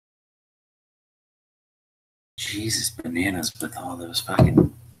Jesus, bananas with all those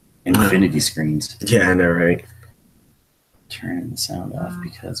fucking infinity screens. Yeah, I know, right? Turning the sound off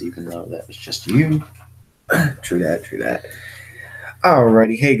because even though that was just you. True that.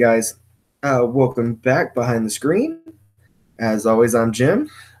 Alrighty, hey guys. Welcome back behind the screen. As always, I'm Jim.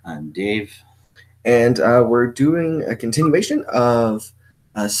 I'm Dave. And we're doing a continuation of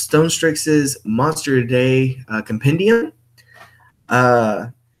StoneStrix's Monster Today Compendium.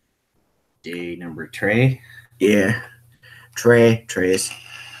 Day number Trey. Yeah. Trace. I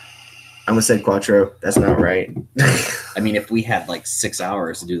almost said Quattro. That's not right. I mean, if we had like 6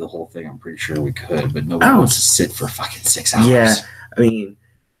 hours to do the whole thing, I'm pretty sure we could, but nobody wants to sit for fucking 6 hours. Yeah, I mean...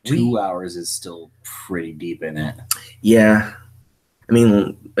 2 hours is still pretty deep in it. Yeah. I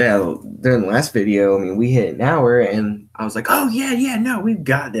mean, well, during the last video, I mean, we hit an hour, and I was like, oh, yeah, no, we've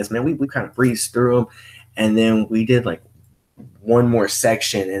got this, man. We kind of breezed through them, and then we did, like, one more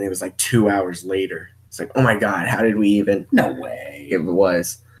section, and it was, like, 2 hours later. It's like, oh, my God, how did we even... No way. It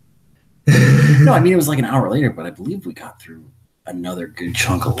was. No, I mean, it was like an hour later, but I believe we got through another good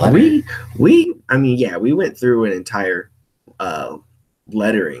chunk of lettering. We went through an entire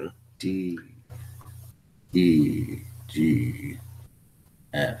lettering. D, E, G,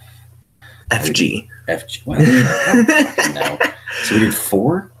 F. FG. FG. Well, no. So we did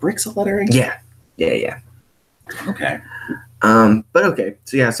 4 bricks of lettering? Yeah. Okay. But okay.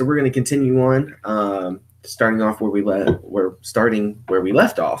 So we're gonna continue on. Starting off where we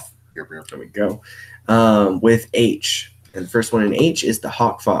left off. There we go. With H. And the first one in H is the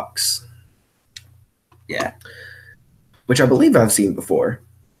Hawk Fox. Yeah. Which I believe I've seen before.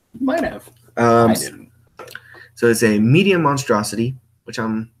 Might have. I didn't. So it's a medium monstrosity, which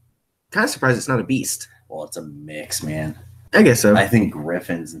I'm kind of surprised it's not a beast. Well, it's a mix, man. I guess so. I think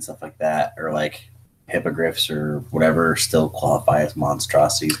griffins and stuff like that, or like hippogriffs or whatever, still qualify as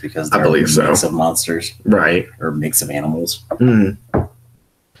monstrosities because they're a mix of monsters. Right. Or mix of animals.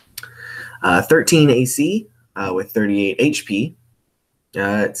 13 AC with 38 HP.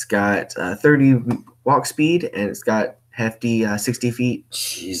 It's got 30 walk speed, and it's got hefty 60 feet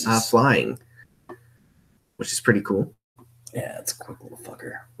flying, which is pretty cool. Yeah, it's a quick little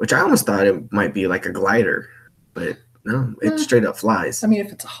fucker. Which I almost thought it might be like a glider, but no, it straight up flies. I mean,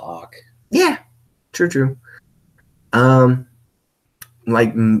 if it's a hawk. Yeah, true.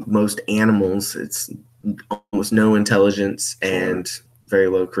 Like most animals, it's almost no intelligence and very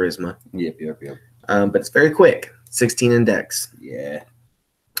low charisma. Yep. But it's very quick. 16 in dex. Yeah.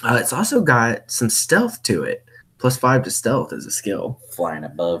 It's also got some stealth to it. +5 to stealth as a skill. Flying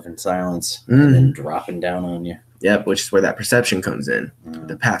above in silence and then dropping down on you. Yep, which is where that perception comes in.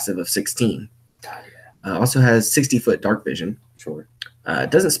 The passive of 16. God, yeah. Also has 60-foot dark vision. Sure.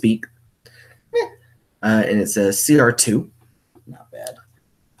 Doesn't speak. And it's a CR2. Not bad.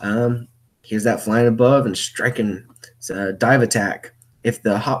 Here's that flying above and striking. It's a dive attack. If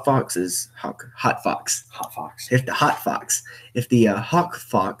the Hawk Fox, if the Hawk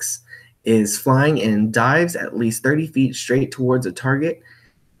Fox is flying and dives at least 30 feet straight towards a target,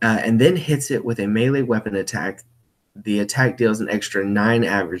 and then hits it with a melee weapon attack, the attack deals an extra 9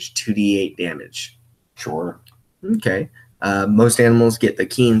 average 2d8 damage. Sure. Okay. Most animals get the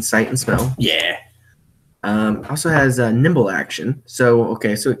keen sight and smell. Yeah. Also has a nimble action. So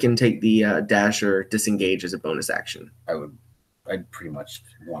it can take the dash or disengage as a bonus action. I'd pretty much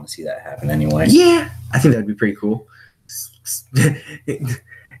want to see that happen anyway. Yeah, I think that'd be pretty cool.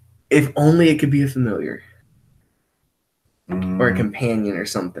 If only it could be a familiar. Or a companion or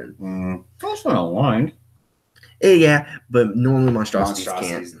something. That's not aligned. Yeah, but normally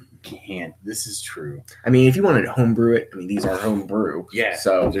monstrosities can't. This is true. I mean, if you wanted to homebrew it, I mean, these are homebrew. Yeah,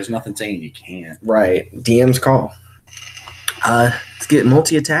 so there's nothing saying you can't. Right. DM's call. Let's get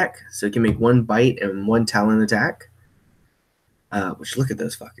multi-attack, so it can make 1 bite and 1 talon attack. Which, look at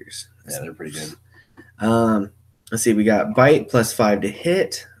those fuckers. Yeah, they're pretty good. Let's see. We got bite +5 to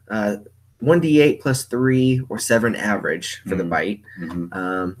hit, 1d8 +3 or 7 average for the bite.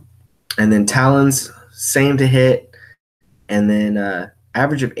 And then talons, same to hit, and then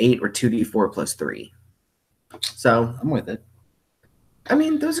average of 8 or 2d4 +3. So I'm with it. I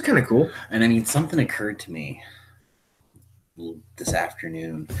mean, those are kind of cool. And I mean, something occurred to me this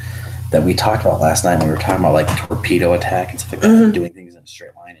afternoon that we talked about last night when we were talking about like torpedo attack and stuff like that, doing things in a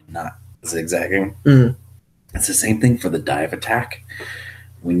straight line and not zigzagging. It's the same thing for the dive attack.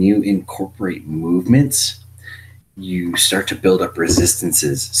 When you incorporate movements, you start to build up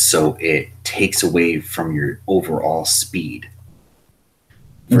resistances, so it takes away from your overall speed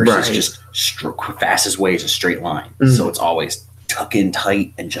versus just fastest way is a straight line. So it's always tuck in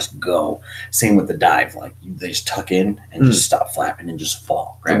tight and just go. Same with the dive. Like they just tuck in and just stop flapping and just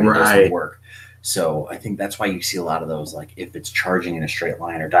fall. Gravity doesn't work. So I think that's why you see a lot of those, like if it's charging in a straight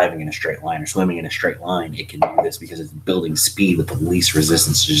line or diving in a straight line or swimming in a straight line, it can do this because it's building speed with the least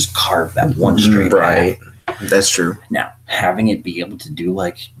resistance to just carve that one straight right. Path. That's true. Now, having it be able to do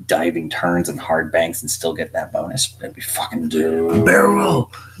like diving turns and hard banks and still get that bonus, that'd be fucking dope. Barrel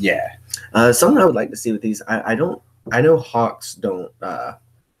roll. Yeah. Something I would like to see with these, I know hawks don't have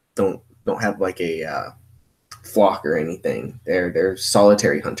like a flock or anything. They're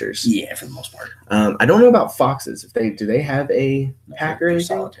solitary hunters. Yeah, for the most part. I don't know about foxes. Do they have a pack or anything?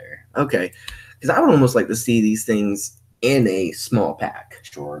 Solitary. Okay, because I would almost like to see these things in a small pack.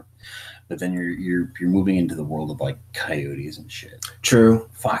 Sure, but then you're moving into the world of like coyotes and shit. True.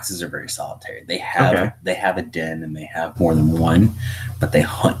 Foxes are very solitary. They have a den and they have more than one, but they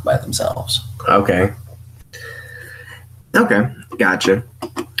hunt by themselves. Okay, gotcha.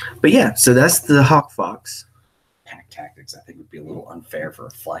 But yeah, so that's the hawk fox. Pack tactics, I think, would be a little unfair for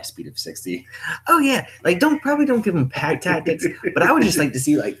a fly speed of 60. Oh yeah, like don't give them pack tactics, but I would just like to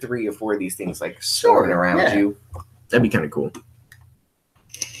see like 3 or 4 of these things like soaring around you. That'd be kind of cool.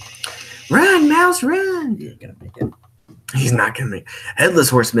 Run, mouse, run! You're gonna make it. He's not gonna make Headless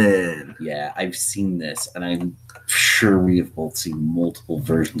Horseman. Yeah, I've seen this, and I'm sure we have both seen multiple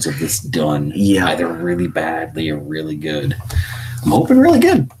versions of this done. Yeah, either really badly or really good. I'm hoping really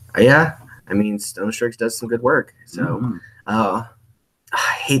good. Yeah. I mean, StoneStrix's does some good work. So, I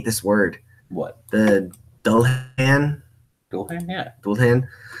hate this word. What? The Dullahan? Dullahan, yeah. Dullahan.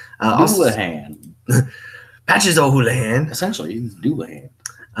 Dullahan. Patches O'Houlihan. Essentially, it's Dullahan.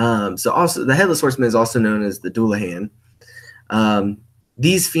 So also, the Headless Horseman is also known as the Dullahan.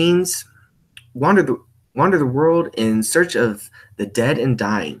 These fiends wander the world in search of the dead and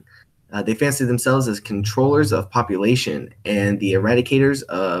dying. They fancy themselves as controllers of population and the eradicators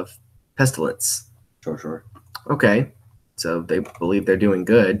of pestilence. Sure. Okay. So they believe they're doing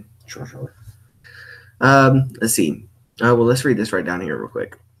good. Sure. Let's see. Well, let's read this right down here real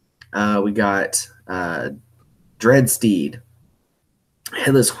quick. We got Dreadsteed.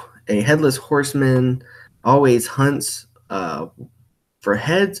 A headless horseman always hunts for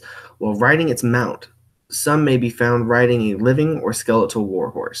heads while riding its mount. Some may be found riding a living or skeletal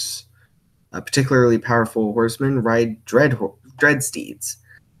warhorse. Particularly powerful horsemen ride dreadsteeds,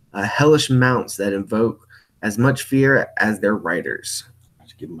 hellish mounts that invoke as much fear as their riders.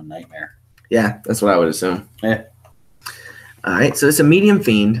 Let's give them a nightmare. Yeah, that's what I would assume. Yeah. All right, so it's a medium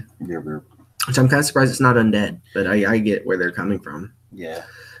fiend, Yeah. which I'm kind of surprised it's not undead, but I get where they're coming from. Yeah.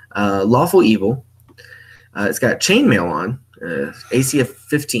 Lawful evil. It's got chainmail on, AC of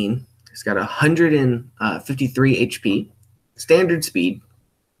 15. It's got 153 HP, standard speed,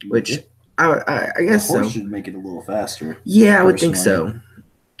 which I guess the horse so. should make it a little faster. Yeah, I would think so.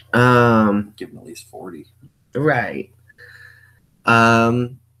 Give him at least 40. Right.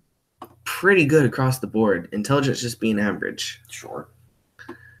 Pretty good across the board. Intelligence just being average. Sure.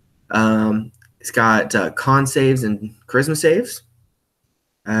 It's got con saves and charisma saves.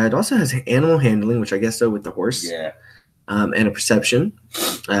 It also has animal handling, which I guess so with the horse. Yeah. And a perception.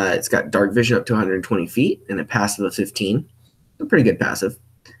 It's got dark vision up to 120 feet and a passive of 15. A pretty good passive.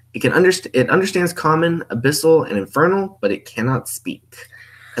 It understands common, abyssal, and infernal, but it cannot speak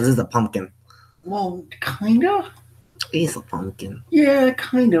because it's a pumpkin. Well, kind of. He's a pumpkin. Yeah,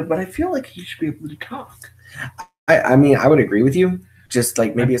 kind of, but I feel like he should be able to talk. I mean, I would agree with you. Just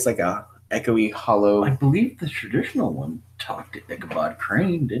like maybe it's like a echoey, hollow. I believe the traditional one talked to Ichabod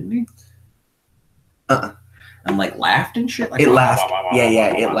Crane, didn't he? And like laughed and shit. Like, it laughed.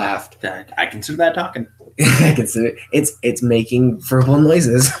 Yeah, it laughed. I consider that talking. I consider it's making verbal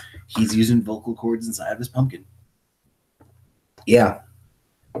noises. He's using vocal cords inside of his pumpkin. Yeah.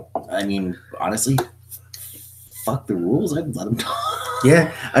 I mean, honestly, fuck the rules. I'd let him talk.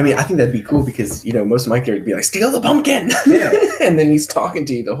 Yeah. I mean, I think that'd be cool because, most of my characters would be like, steal the pumpkin. Yeah. And then he's talking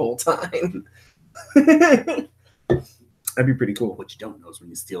to you the whole time. That'd be pretty cool. What you don't know is when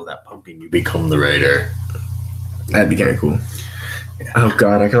you steal that pumpkin, you become the raider. That'd be kind of cool. Yeah. Oh,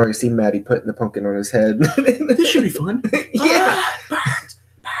 God. I can already see Maddie putting the pumpkin on his head. This should be fun. Yeah.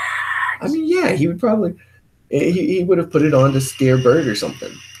 I mean, yeah, he would probably... He would have put it on to scare Bird or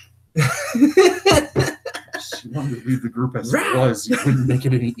something. You wanted to leave the group as it was. You couldn't make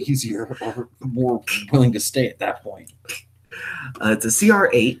it any easier or more willing to stay at that point. It's a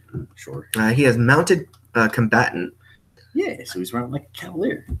CR8. Sure. He has mounted combatant. Yeah, so he's running like a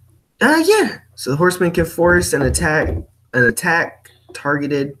cavalier. Yeah. So the horseman can force an attack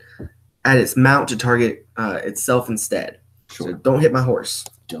targeted at its mount to target itself instead. Sure. So don't hit my horse.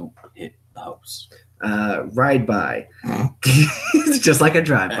 Don't hit the horse. Ride by. It's just like a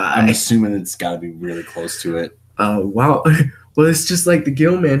drive by. I'm assuming it's got to be really cose to it. While Well, it's just like the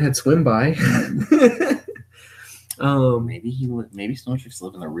gill man had swim by. Maybe StoneStrix's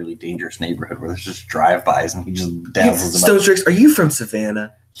live in a really dangerous neighborhood where there's just drive-bys and he just dazzles them. StoneStrix's, are you from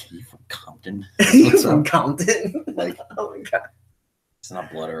Savannah? Are you from Compton? You from Compton? Like, oh my god. It's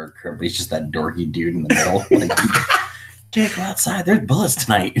not blood or a curve, but he's just that dorky dude in the middle. Like, Jake, go outside. There's bullets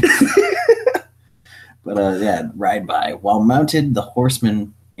tonight. But yeah, ride by. While mounted, the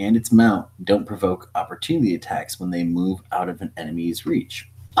horseman and its mount don't provoke opportunity attacks when they move out of an enemy's reach.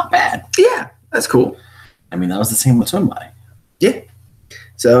 Not bad. Yeah, that's cool. I mean, that was the same with swim by. Yeah.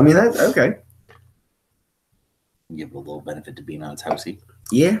 So, I mean, that's okay. Give it a little benefit to being on its housey.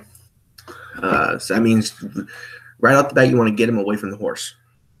 Yeah. So, I mean, right off the bat, you want to get him away from the horse.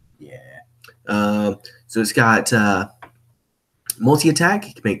 Yeah. So, it's got multi-attack.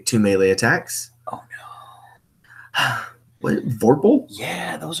 You can make 2 melee attacks. Oh, no. What? Vorpal?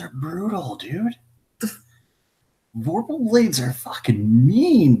 Yeah, those are brutal, dude. The Vorpal blades are fucking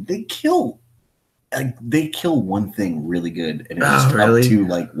mean. They kill one thing really good, and it's just up to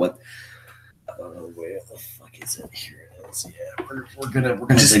like what? Where the fuck is it? Here it is. Yeah, we're gonna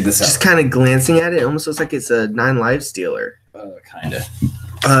just, dig this out. Just kind of glancing at it, it almost looks like it's a 9 life stealer. Kinda.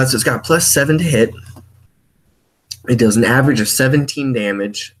 So it's got +7 to hit. It does an average of 17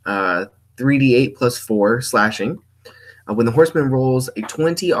 damage. 3d8 +4 slashing. When the horseman rolls a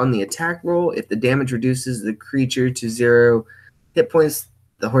 20 on the attack roll, if the damage reduces the creature to 0 hit points,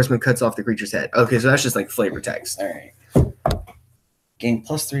 the horseman cuts off the creature's head. Okay, so that's just like flavor text. All right. Gain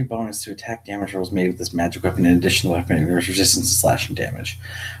 +3 bonus to attack damage rolls made with this magic weapon in addition to the weapon. There's resistance to slashing damage.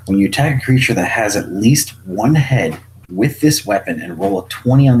 When you attack a creature that has at least 1 head with this weapon and roll a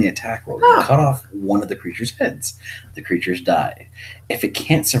 20 on the attack roll, you cut off one of the creature's heads. The creatures die. If it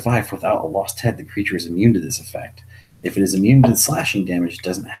can't survive without a lost head, the creature is immune to this effect. If it is immune to the slashing damage,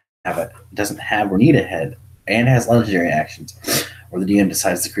 doesn't have or need a head, and has legendary actions, or the DM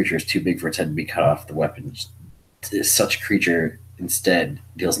decides the creature is too big for its head to be cut off, the weapon such creature instead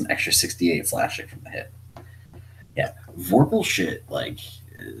deals an extra 68 slashing from the hit. Yeah, Vorpal shit, like,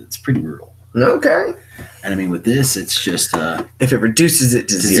 it's pretty brutal. Okay. And I mean, with this, it's just if it reduces it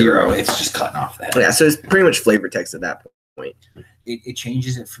to 0, it's just cutting off the head. Yeah, so it's pretty much flavor text at that point. It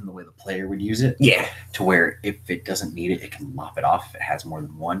changes it from the way the player would use it. Yeah. To where if it doesn't need it, it can lop it off. If it has more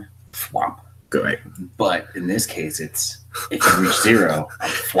than 1, flop. Good. But in this case, it's if you reach 0, I'm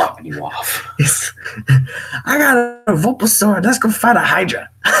flopping you off. I got a Vorpal sword. Let's go fight a Hydra.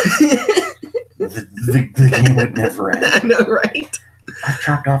 the game would never end. I know, right? I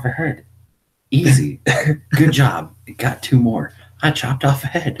chopped off a head. Easy. Good job. It got 2 more. I chopped off a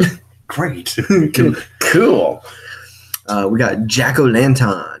head. Great. Cool. We got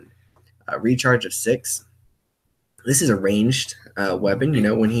Jack-o'-lantern. Recharge of 6. This is a ranged weapon. You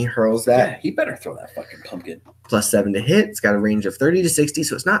know, when he hurls that. Yeah, he better throw that fucking pumpkin. +7 to hit. It's got a range of 30 to 60,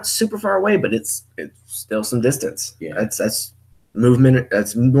 so it's not super far away, but it's still some distance. Yeah. That's movement.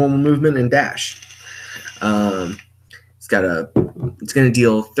 That's normal movement and dash. It's going to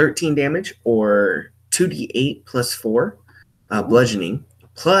deal 13 damage or 2d8 +4 bludgeoning,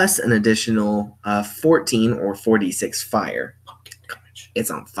 plus an additional 14 or 46 fire. Pumpkin damage. It's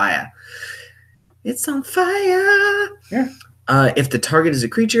on fire. It's on fire. Yeah. If the target is a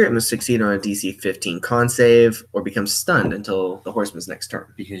creature, it must succeed on a DC 15 con save or become stunned until the horseman's next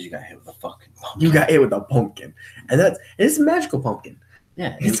turn. Because you got hit with a fucking pumpkin. You got hit with a pumpkin. And it's a magical pumpkin.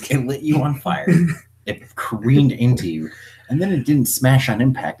 Yeah, it lit you on fire. It careened into you. And then it didn't smash on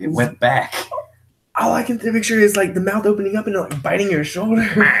impact. It went back. All I can picture is like the mouth opening up and like biting your shoulder.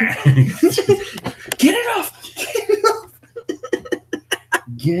 Get it off! Get it off!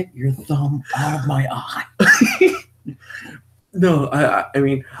 Get your thumb out of my eye. No, I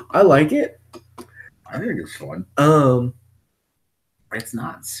mean, I like it. I think it's fun. It's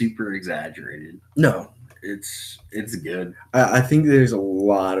not super exaggerated. No. It's good. I think there's a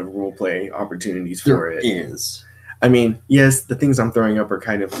lot of roleplay opportunities for it. There is. I mean, yes, the things I'm throwing up are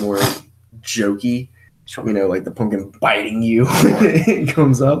kind of more jokey. Sure. You know, like the pumpkin biting you when it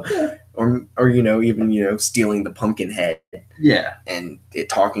comes up. Or you know, even, you know, stealing the pumpkin head. Yeah. And it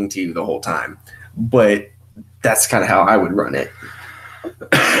talking to you the whole time. But that's kind of how I would run it.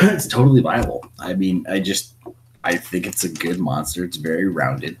 It's totally viable. I mean, I think it's a good monster. It's very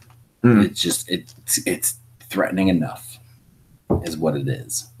rounded. It's just it's threatening enough is what it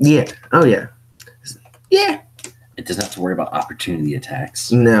is. Yeah. Oh yeah. Yeah. It doesn't have to worry about opportunity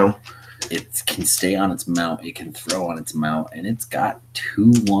attacks. No. It can stay on its mount. It can throw on its mount, and it's got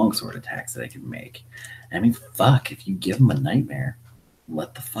 2 longsword attacks that it can make. I mean, fuck, if you give him a nightmare,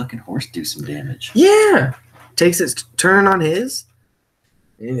 let the fucking horse do some damage. Yeah. Takes its turn on his,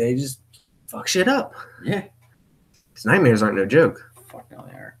 and they just fuck shit up. Yeah. His nightmares aren't no joke. Fuck no,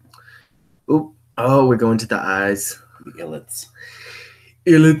 they aren't. Oop. Oh, we're going to the eyes. The illits.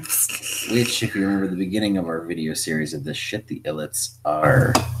 Illits. Which, if you remember the beginning of our video series of this shit, the illits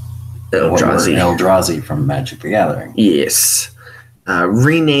are Eldrazi. Eldrazi from Magic the Gathering. Yes.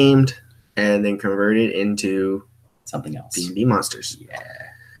 Renamed and then converted into something else. D&D monsters.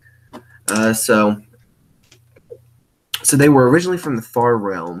 Yeah. So they were originally from the Far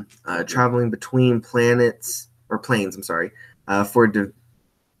Realm, traveling between planes.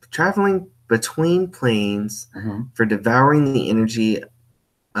 Traveling between planes for devouring the energy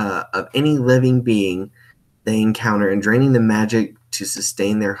of any living being they encounter and draining the magic to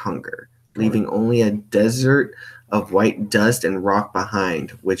sustain their hunger, leaving only a desert of white dust and rock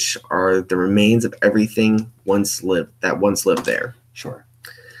behind, which are the remains of everything that once lived there. Sure.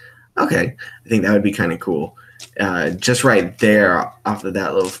 Okay, I think that would be kind of cool. Just right there, off of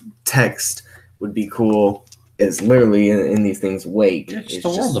that little text, would be cool. It's literally in these things. Wait, it's just a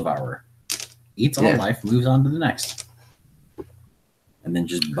world devourer. Eats all life, moves on to the next, and then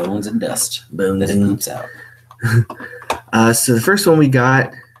just bones and dust. Bones and poops out. So the first one we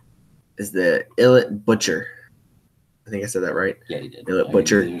got is the Illit Butcher. I think I said that right. Yeah, you did. Illit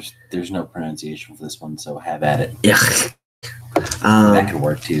Butcher. There's no pronunciation for this one, so have at it. Yeah. That could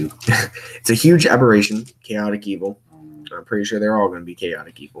work too. It's a huge aberration, chaotic evil. I'm pretty sure they're all going to be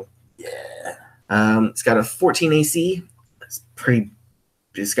chaotic evil. Yeah. It's got a 14 AC.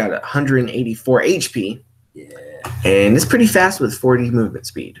 It's got 184 HP. Yeah. And it's pretty fast with 40 movement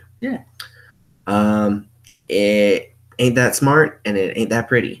speed. Yeah. It ain't that smart and it ain't that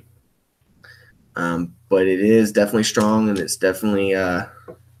pretty. But it is definitely strong and it's definitely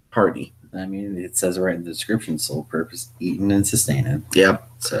hardy. I mean, it says right in the description, sole purpose, eaten and sustained. Yep.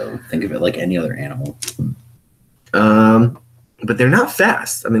 So think of it like any other animal. But they're not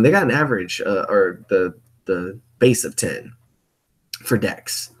fast. I mean, they got an average or the base of 10 for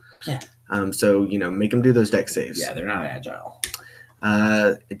dex. Yeah. So, make them do those dex saves. Yeah, they're not agile.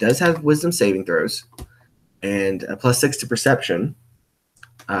 It does have wisdom saving throws and a +6 to perception,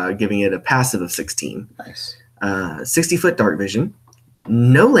 giving it a passive of 16. Nice. 60-foot dark vision.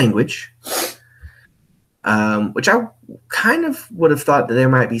 No language, which I kind of would have thought that there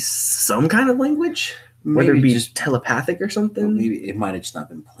might be some kind of language, whether it be just telepathic or something. Well, maybe it might have just not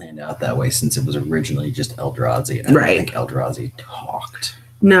been planned out that way since it was originally just Eldrazi. And I don't think Eldrazi talked.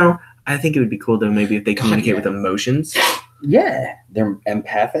 No, I think it would be cool though. Maybe if they communicate with emotions. Yeah, they're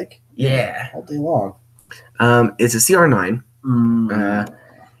empathic. Yeah, all day long. It's a CR9,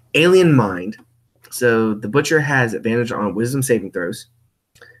 alien mind. So the Butcher has advantage on wisdom saving throws.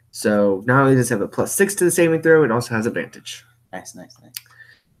 So not only does it have a +6 to the saving throw, it also has advantage. Nice.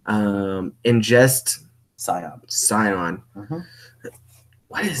 Ingest Scion.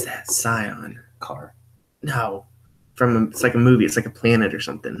 What is that? Scion? Car. No. It's like a movie. It's like a planet or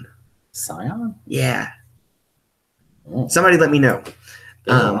something. Scion? Yeah. Oh. Somebody let me know.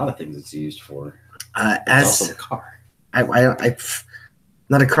 There's a lot of things it's used for. It's also a car. I'm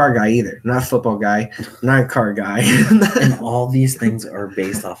not a car guy either. Not a football guy. Not a car guy. And all these things are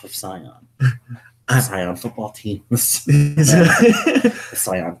based off of Scion. The Scion football team. The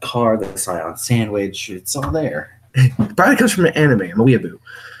Scion car. The Scion sandwich. It's all there. It probably comes from an anime. I'm a weeaboo.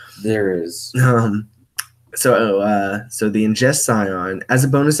 There is. So the ingest Scion, as a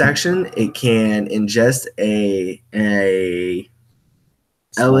bonus action, it can ingest a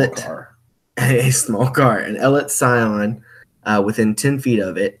small car, an Ellit Scion within 10 feet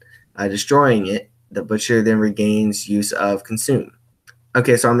of it, destroying it. The Butcher then regains use of Consume.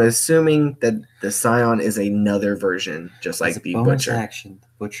 Okay, so I'm assuming that the Scion is another version, just like the Butcher. Action, the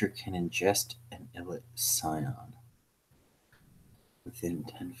Butcher can ingest an Ellit Scion within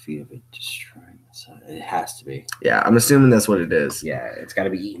 10 feet of it, destroying the Scion. It has to be. Yeah, I'm assuming that's what it is. Yeah, it's got to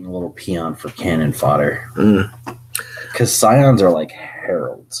be eating a little peon for cannon fodder. Because Scions are like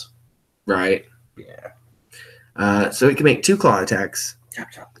heralds. Right. Yeah. So it can make 2 claw attacks.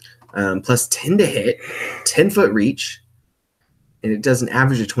 Plus 10 to hit, 10-foot reach, and it does an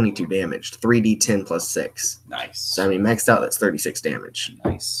average of 22 damage. 3d10 plus 6. Nice. So, maxed out, that's 36 damage.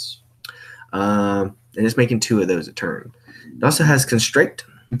 Nice. And it's making 2 of those a turn. It also has Constrict.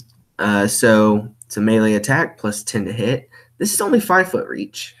 So it's a melee attack, plus 10 to hit. This is only 5-foot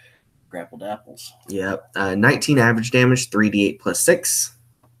reach. Grappled apples. Yep. 19 average damage, 3d8 plus 6.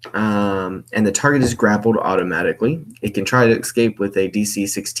 And the target is grappled automatically. It can try to escape with a DC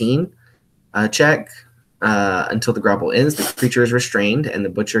 16 check. Until the grapple ends, the creature is restrained, and the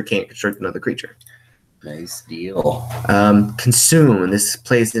Butcher can't constrict another creature. Nice deal. Consume, and this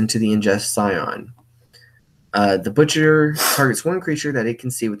plays into the ingest Scion. The Butcher targets one creature that it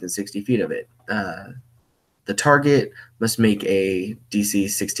can see within 60 feet of it. The target must make a DC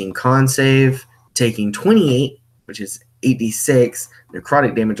 16 con save, taking 28, which is 8d6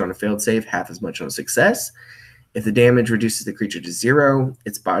 necrotic damage on a failed save, half as much on a success. If the damage reduces the creature to 0,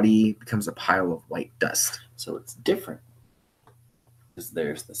 its body becomes a pile of white dust. So it's different. Because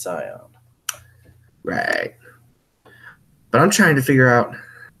there's the Scion. Right. But I'm trying to figure out...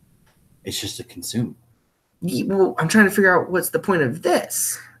 It's just a consume. Well, I'm trying to figure out what's the point of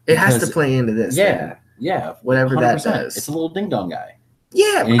this. It has to play into this. Yeah. Yeah. Whatever 100%. That does. It's a little ding-dong guy.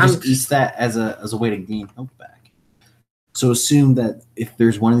 Yeah. And he just eats that as a way to gain health back. So assume that if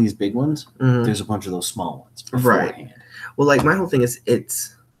there's one of these big ones, there's a bunch of those small ones beforehand. Right. Well, like, my whole thing is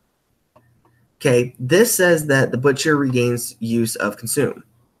it's... Okay, this says that the Butcher regains use of Consume.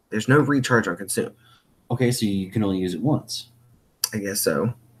 There's no recharge on Consume. Okay, so you can only use it once. I guess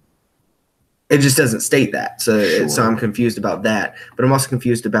so. It just doesn't state that. So I'm confused about that. But I'm also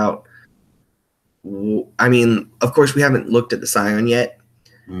confused about... I mean, of course, we haven't looked at the Scion yet.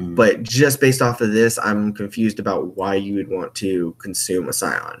 But just based off of this, I'm confused about why you would want to consume a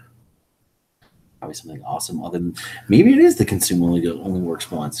Scion. Probably something awesome other than... Maybe it is the Consume only works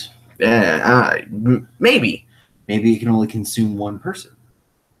once. Yeah, maybe. Maybe you can only consume one person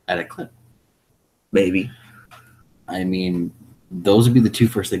at a clip. Maybe. I mean, those would be the two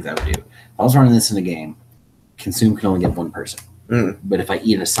first things I would do. If I was running this in a game, consume can only get one person. But if I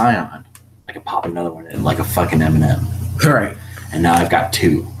eat a Scion, I can pop another one in like a fucking M&M. Right. And now I've got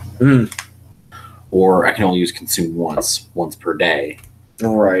 2. Or I can only use consume once per day.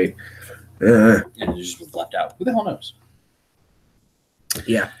 Right. And it just was left out. Who the hell knows?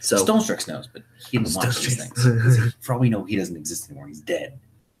 Yeah. So StoneStrix's knows, but he doesn't watch these things. For all we know, he doesn't exist anymore. He's dead.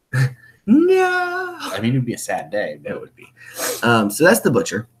 No. I mean, it would be a sad day. It would be. So that's the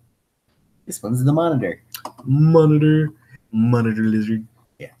Butcher. This one's the Monitor. Monitor lizard.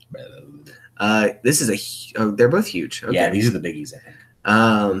 Yeah. This is they're both huge. Okay. Yeah, these are the biggies, I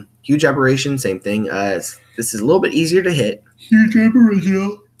think. Huge Aberration, same thing. This is a little bit easier to hit. Huge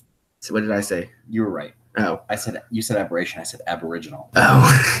Aberration. So what did I say? You were right. Oh. You said Aberration. I said Aboriginal.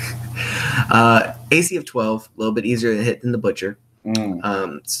 Oh. AC of 12, a little bit easier to hit than the Butcher.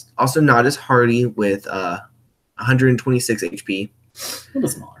 It's also not as hardy with 126 HP. A little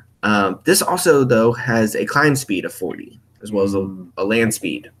smaller. This also, though, has a climb speed of 40, as well as a land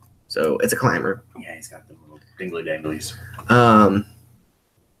speed. So it's a climber. Yeah, he's got the little dingly danglies.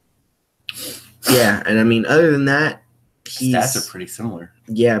 Yeah, and I mean, other than that, stats are pretty similar.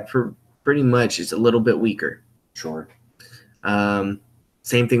 Yeah, pretty much. It's a little bit weaker. Sure.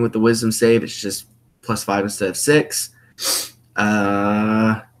 Same thing with the Wisdom save. It's just +5 instead of 6.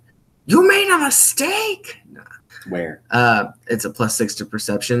 You made a mistake. Nah. Where? It's a +6 to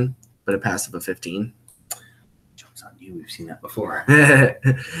Perception, but a passive of 15. Joke's on you. We've seen that before.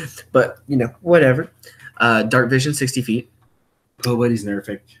 But, whatever. Dark Vision, 60 feet. Nobody's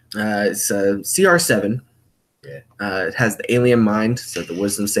nerfing. It's CR7. Yeah. It has the Alien Mind, so the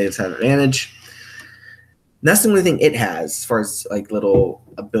Wisdom saves have advantage. And that's the only thing it has as far as like little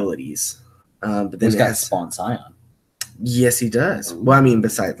abilities. But then it's got Spawn Scion. Yes, he does. Well, I mean,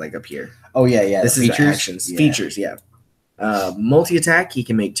 besides like up here. Oh yeah. This is actions. Yeah. Features, yeah. Multi-attack, he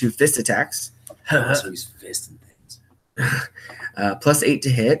can make 2 fist attacks. So he's fisting things. +8 to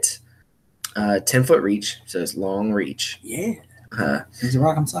hit. 10-foot reach, so it's long reach. Yeah. He's a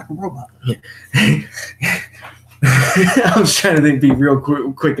rock'em sock'em robot. Yeah. I was trying to be real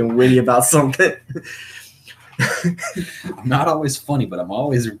quick and witty about something. I'm not always funny, but I'm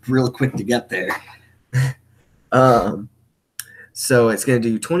always real quick to get there. So it's going to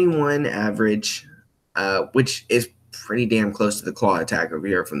do 21 average, which is pretty damn close to the claw attack over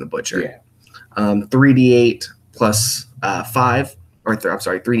here from the Butcher. Yeah. 3d8 plus 5, or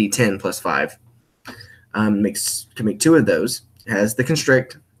 3d10 plus 5. Can make 2 of those. Has the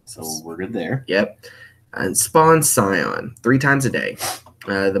Constrict. So we're good there. Yep. And Spawn Scion 3 times a day.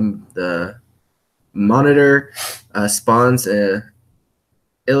 The Monitor spawns a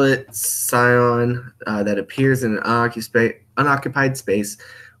Illit Scion that appears in an unoccupied space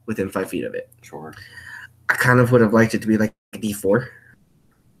within 5 feet of it. Sure. I kind of would have liked it to be like a D4,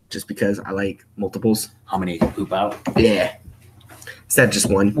 just because I like multiples. How many can poop out? Yeah. Instead of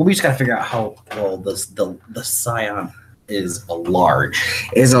just one. Well, we just got to figure out how well the Scion is a large.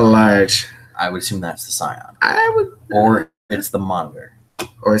 Is a large. I would assume that's the Scion. I would. Or it's the Monitor.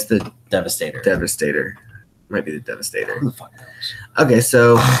 Or it's the Devastator. Devastator. Might be the Devastator. Who the fuck knows? Okay,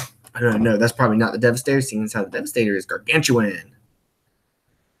 so I don't know. That's probably not the Devastator, seeing as how the Devastator is gargantuan.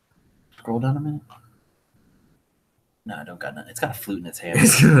 Scroll down a minute. No, I don't got nothing. It's got a flute in its hand.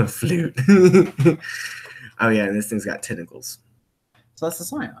 It's got a flute. Oh yeah, and this thing's got tentacles. So that's the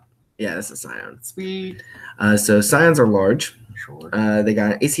Scion. Yeah, that's a Scion. Sweet. So Scions are large. Sure. They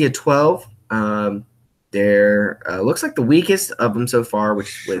got an AC of 12. They're looks like the weakest of them so far,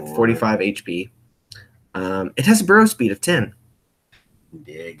 which with 45 HP. It has a burrow speed of 10.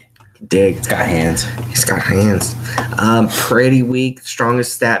 Dig. It's got hands. It's got hands. Pretty weak.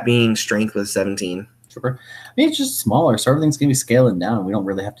 Strongest stat being strength with 17. Sure. I mean, it's just smaller, so everything's gonna be scaling down. We don't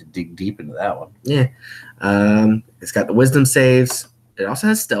really have to dig deep into that one. Yeah. It's got the wisdom saves. It also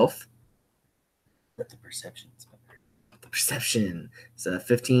has stealth. But the perception's better. The perception. It's a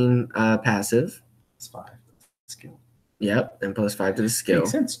 15 passive. It's 5 skill. Yep, and plus 5 to the skill.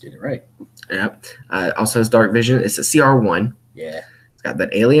 Makes sense. Did it right. Yep. It also has dark vision. It's a CR1. Yeah. It's got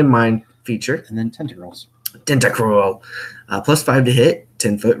that alien mind feature. And then tentacles. Tentacruel. Plus 5 to hit.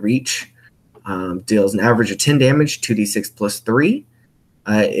 10-foot reach. Deals an average of 10 damage. 2d6 plus 3.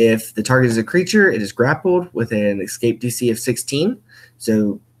 If the target is a creature, it is grappled with an escape DC of 16.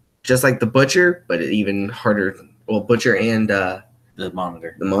 So just like the Butcher, but even harder. Well, Butcher and the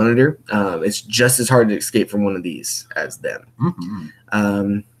Monitor. It's just as hard to escape from one of these as them.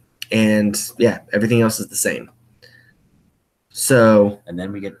 Mm-hmm. And yeah, everything else is the same. So, and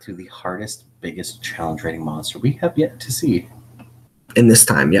then we get to the hardest, biggest challenge rating monster we have yet to see. In this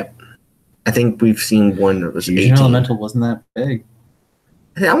time, yep. I think we've seen one that was Fusion 18. Elemental wasn't that big.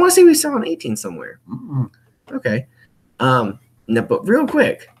 I want to say we saw an 18 somewhere. Mm-hmm. Okay. No, but real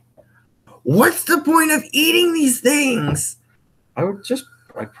quick, what's the point of eating these things?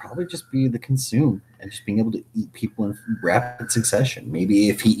 I'd probably just be the consume and just being able to eat people in rapid succession. Maybe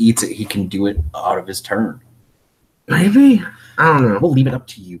if he eats it, he can do it out of his turn. Maybe. I don't know. We'll leave it up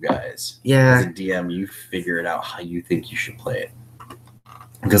to you guys. Yeah. As a DM, you figure it out how you think you should play it.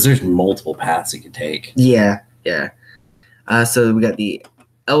 Because there's multiple paths you can take. Yeah. So we got the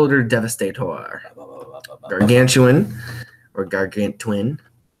Elder Devastator. Gargantuan. Or Gargantuan.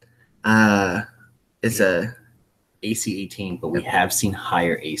 It's a AC 18, but we have seen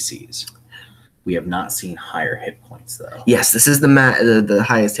higher ACs. We have not seen higher hit points, though. Yes, this is the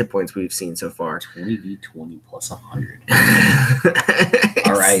highest hit points we've seen so far. 20d20 plus 100.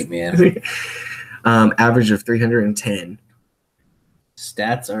 All right, man. Average of 310.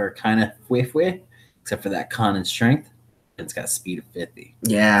 Stats are kind of whiff, except for that con and strength. It's got speed of 50.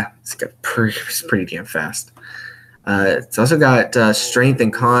 Yeah, it's pretty damn fast. It's also got strength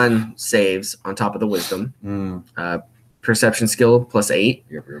and con saves on top of the wisdom. Perception skill plus 8.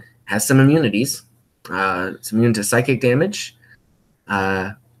 Yep. Has some immunities. It's immune to psychic damage.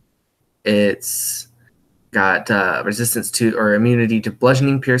 It's got resistance to or immunity to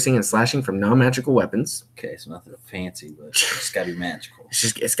bludgeoning, piercing, and slashing from non-magical weapons. Okay, so nothing fancy, but it's got to be magical.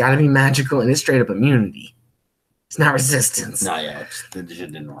 It's got to be magical, and it's straight up immunity. It's not resistance. Nah, yeah, it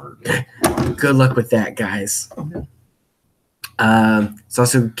didn't work. Good luck with that, guys. It's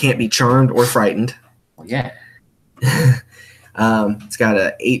also can't be charmed or frightened. Well, yeah. It's got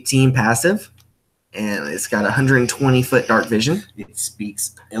a 18 passive, and it's got 120-foot dark vision. It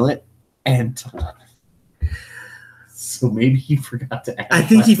speaks Illit and telepathy. So maybe he forgot to add. I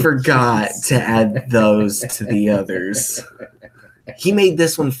think he forgot to add those to the others. He made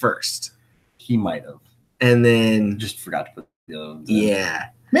this one first. He might have. And then just forgot to put the other ones in.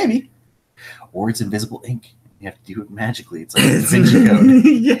 Maybe. Or it's invisible ink. You have to do it magically. It's like a Da Vinci Code.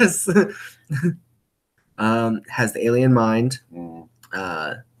 Yes. Has the alien mind.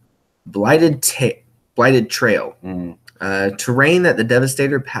 Blighted trail. Terrain that the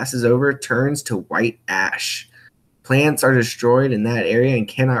Devastator passes over turns to white ash. Plants are destroyed in that area and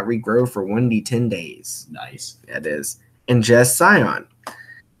cannot regrow for 1d10 days. Nice. That is. Ingest Scion.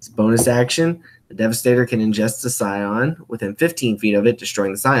 It's a bonus action. The Devastator can ingest the Scion within 15 feet of it,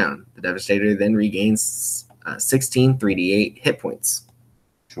 destroying the Scion. The Devastator then regains 16 3d8 hit points.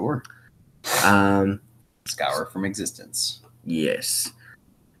 Sure. Scour from existence. Yes.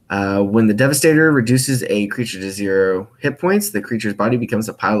 When the Devastator reduces a creature to 0 hit points, the creature's body becomes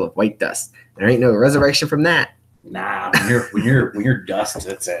a pile of white dust. There ain't no resurrection from that. Nah, when you're dust,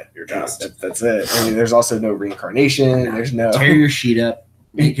 that's it. You're dust. That's it. I mean, there's also no reincarnation. Nah. There's no tear your sheet up,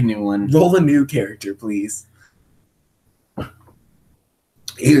 make a new one. Roll a new character, please.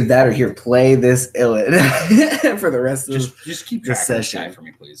 Either that or here, play this Illit for the rest of just keep the session. Guy for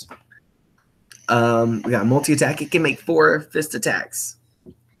me, please. We got multi-attack. It can make 4 fist attacks. A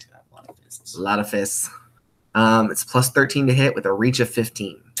lot of fists. A lot of fists. It's plus 13 to hit with a reach of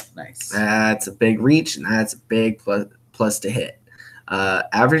 15. Nice. That's a big reach, and that's a big plus to hit.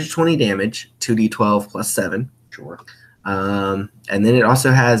 Average 20 damage, 2d12 plus 7. Sure. And then it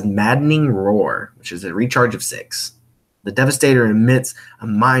also has Maddening Roar, which is a recharge of 6. The Devastator emits a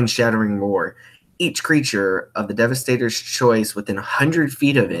mind-shattering roar. each creature of the Devastator's choice within 100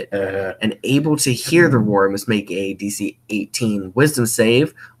 feet of it and able to hear the roar must make a DC 18 Wisdom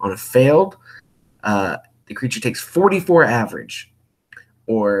save. On a failed, the creature takes 44 average,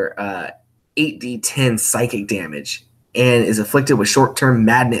 or 8d10 psychic damage, and is afflicted with short-term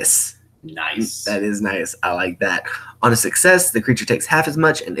madness. Nice. That is nice. I like that. On a success, the creature takes half as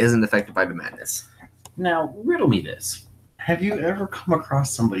much and isn't affected by the madness. Now, riddle me this. Have you ever come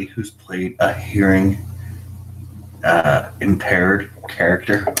across somebody who's played a hearing impaired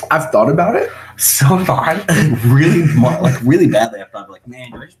character? I've thought about it. So have I. Really badly. I thought, like,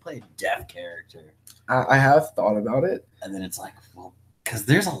 man, do I just play a deaf character? I have thought about it. And then it's like, well, because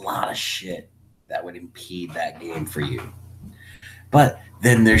there's a lot of shit that would impede that game for you. But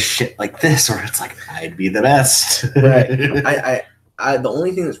then there's shit like this where it's like, I'd be the best. Right. I the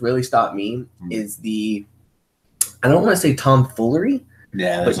only thing that's really stopped me is the, I don't want to say tomfoolery.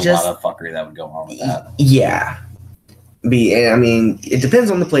 Yeah, there's a lot of fuckery that would go on with that. Yeah. I mean, it depends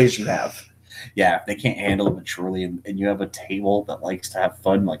on the players you have. Yeah, if they can't handle it maturely and you have a table that likes to have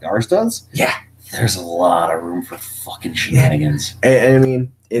fun like ours does, yeah, there's a lot of room for fucking shenanigans. And I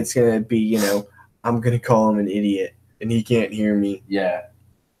mean, it's going to be, I'm going to call him an idiot and he can't hear me. Yeah.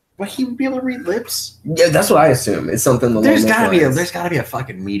 But he would be able to read lips. Yeah, that's what I assume. It's something along there's gotta be a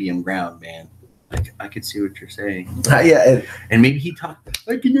fucking medium ground, man. Like, I could see what you're saying. Yeah, and maybe he talked.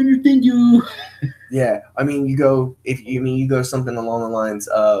 I can understand you. Yeah, I mean, you go something along the lines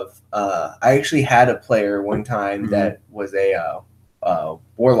of. I actually had a player one time that was a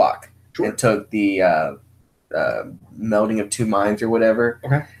warlock and took the melding of two minds or whatever.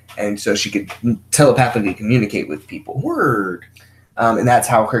 Okay. And so she could telepathically communicate with people. Word. And that's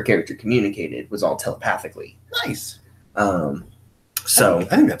how her character communicated, was all telepathically. Nice. So I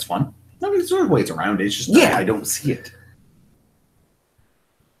think that's fun. I mean, there's ways around it. It's just I don't see it.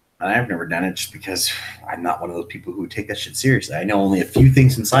 And I've never done it just because I'm not one of those people who take that shit seriously. I know only a few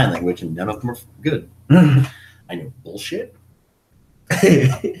things in sign language, and none of them are good. I know bullshit.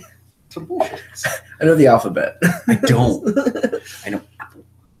 Some bullshit. I know the alphabet. I don't. I know apple.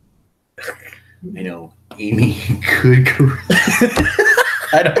 I know Amy could.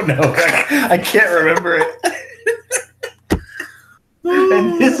 I don't know. I can't remember it.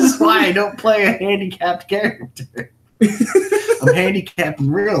 And this is why I don't play a handicapped character. I'm handicapped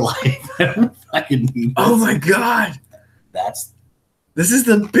in real life. I don't fucking need this. Oh my god. This is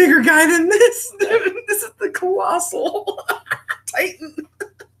the bigger guy than this. This is the colossal Titan.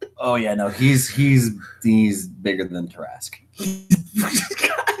 Oh yeah, no, he's bigger than Tarask.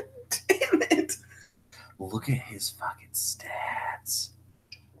 God damn it. Look at his fucking stats.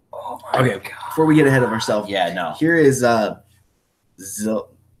 Oh my god. Before we get ahead of ourselves. Yeah, no. Here is Zilladek,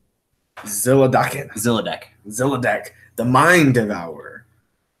 the Mind Devourer.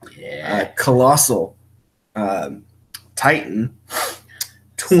 Yeah. Colossal Titan,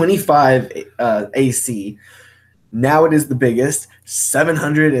 25 AC. Now it is the biggest,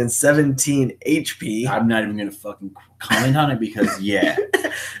 717 HP. I'm not even gonna fucking comment on it because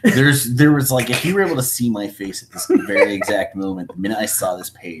there was like, if you were able to see my face at this very exact moment, the minute I saw this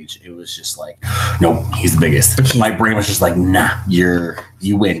page, it was just like, no, he's the biggest. My brain was just like, nah, you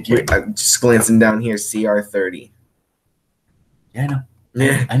win, kid. I'm just glancing down here, CR30. Yeah, I know.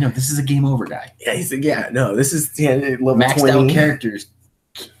 Yeah, I know. This is a game over guy. Yeah, he's like, this is level maxed 20. out characters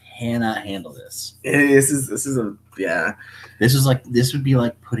cannot handle this. This would be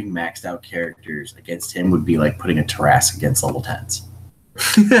like putting maxed out characters against him would be like putting a Tarask against level 10s.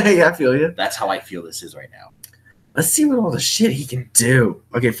 Yeah, I feel you. That's how I feel this is right now. Let's see what all the shit he can do.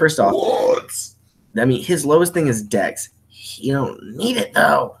 Okay, first off, I mean, his lowest thing is Dex. You don't need it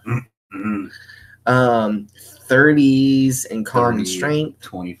though. 30s in con and strength.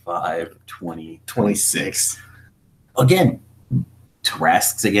 25, 20, 26. Again,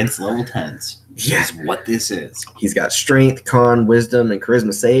 Tarask's against level 10s. Yeah. Is what this is. He's got strength, con, wisdom, and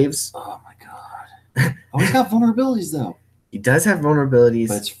charisma saves. Oh my god. Oh, he's got vulnerabilities though. He does have vulnerabilities.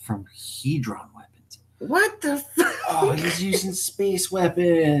 But it's from Hedron weapons. What the fuck? Oh, he's using space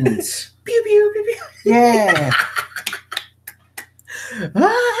weapons. Pew, pew, pew, pew. Yeah.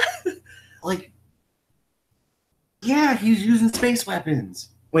 Like, yeah, he's using space weapons.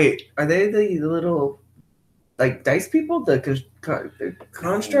 Wait, are they the little, like, dice people? The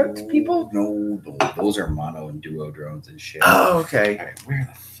construct people? No, those are mono and duo drones and shit. Oh, okay. All right, where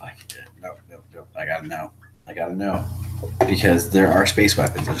the fuck? No. I gotta know. Because there are space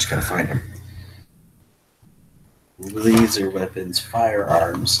weapons. I just gotta find them. Laser weapons,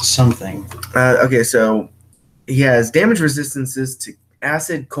 firearms, something. Okay, so he has damage resistances to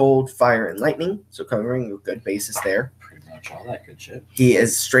acid, cold, fire, and lightning. So covering a good basis there. Pretty much. much all that good shit. He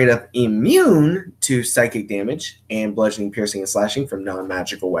is straight up immune to psychic damage and bludgeoning, piercing, and slashing from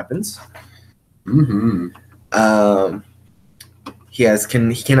non-magical weapons. Mm-hmm.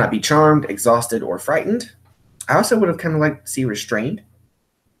 He cannot be charmed, exhausted, or frightened. I also would have kind of liked to see restrained.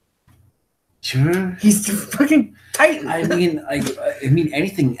 Sure. He's fucking Titan. I mean,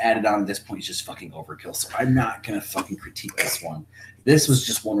 anything added on at this point is just fucking overkill. So I'm not gonna fucking critique this one. This was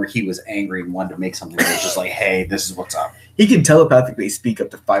just one where he was angry and wanted to make something that was just like, hey, this is what's up. He can telepathically speak up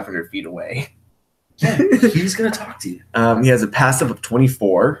to 500 feet away. Yeah, he's gonna talk to you. He has a passive of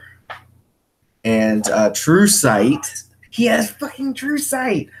 24 and true sight. He has fucking true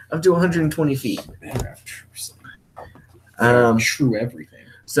sight up to 120 feet. True everything.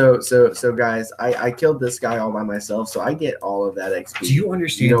 So guys, I killed this guy all by myself, so I get all of that XP. Do you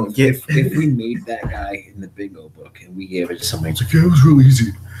understand? You don't get if we made that guy in the bingo book and we gave it to somebody, it's like, yeah, it was real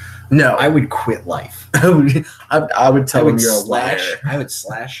easy. No, I would quit life. I would tell him you're a liar. I would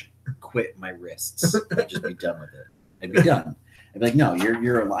quit my wrists. I'd just be done with it. I'd be done. I'd be like, no,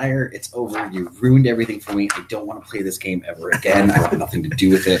 you're a liar. It's over. You've ruined everything for me. I don't want to play this game ever again. I want nothing to do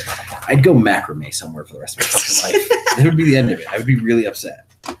with it. I'd go macrame somewhere for the rest of my fucking life. That would be the end of it. I would be really upset.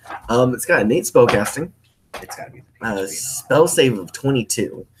 It's got innate spellcasting. It's got to be the spell save of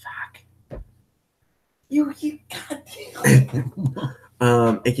 22. Fuck. You goddamn.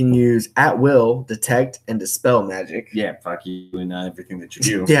 It can use at will, detect, and dispel magic. Yeah, fuck you and everything that you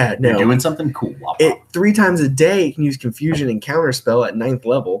do. Yeah, no. You're doing something cool. It 3 times a day. It can use confusion and counterspell at 9th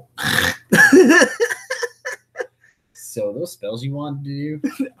level. So those spells you want to do,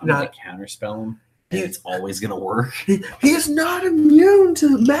 I'm not gonna counterspell them. It's always gonna work. He is not immune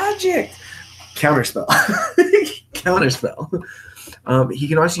to magic. Counterspell. Counterspell. He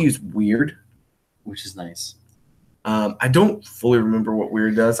can also use weird, which is nice. I don't fully remember what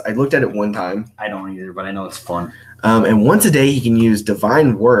weird does. I looked at it one time. I don't either, but I know it's fun. And once a day he can use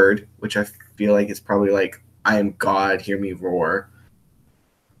divine word, which I feel like is probably like, I am God, hear me roar.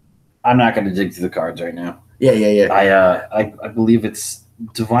 I'm not gonna dig through the cards right now. Yeah. I believe it's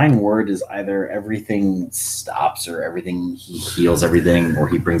divine word is either everything stops or everything he heals everything, or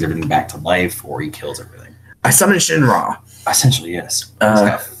he brings everything back to life, or he kills everything. I summon Shinra. Essentially, yes. He's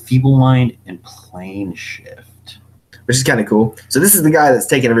got feeble mind and plane shift, which is kind of cool. So this is the guy that's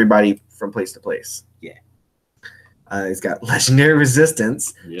taking everybody from place to place. Yeah. He's got legendary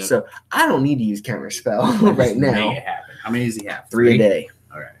resistance. Yep. So I don't need to use counterspell right now. Make it happen. How many does he have? 3 a day.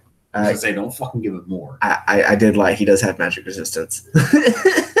 All right. I was gonna say, don't fucking give it more. I did lie. He does have magic resistance.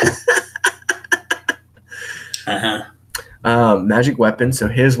 Magic weapons. So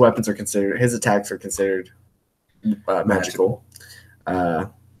his weapons are considered. His attacks are considered magical.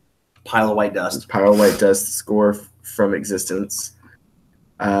 Pile of white dust. Pile of white dust. Score from existence.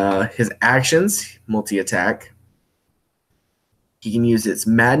 His actions: multi-attack. He can use its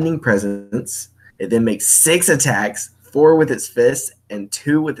maddening presence. It then makes 6 attacks. 4 with its fists and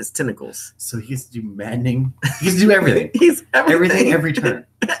 2 with its tentacles. So he has to do maddening. He has to do everything. He's everything every turn.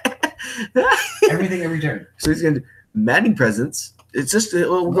 Everything every turn. So he's going to do maddening presence. It's just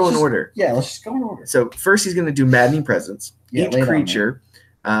we'll go in order. Yeah, let's just go in order. So first he's going to do maddening presence. Yeah, each creature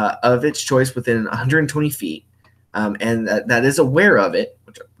of its choice within 120 feet, and that is aware of it,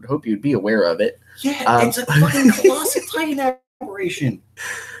 which I would hope you'd be aware of it. Yeah, it's a fucking colossal Titan aberration.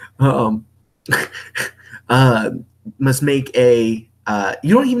 Must make a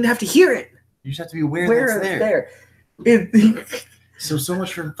you don't even have to hear it. You just have to be aware that it's there. So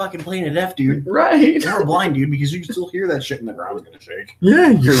much for fucking playing it deaf, dude. Right. You're blind, dude, because you can still hear that shit in the ground's gonna shake.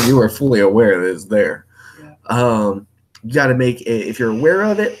 Yeah, you are fully aware that it's there. Yeah. You got to make if you're aware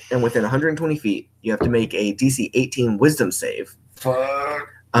of it and within 120 feet, you have to make a DC 18 Wisdom save. Fuck.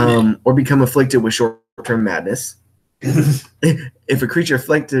 Or become afflicted with short-term madness. If a creature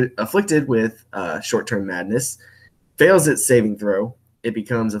afflicted with short-term madness fails its saving throw, it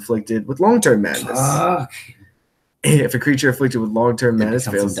becomes afflicted with long-term madness. Fuck. If a creature afflicted with long-term madness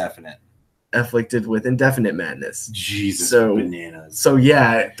fails, indefinite. Afflicted with indefinite madness. Jesus, bananas. So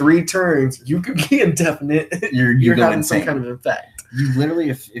yeah, 3 turns, you could be indefinite. You're having insane. some kind of effect. You literally,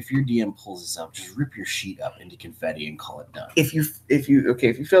 if your DM pulls this up, just rip your sheet up into confetti and call it done. If you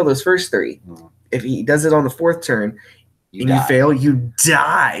fail those first 3, if he does it on the 4th turn, you fail, you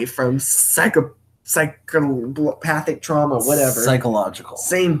die from psychopathic trauma, whatever. Psychological.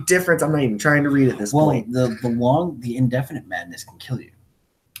 Same difference. I'm not even trying to read at this point. The indefinite madness can kill you.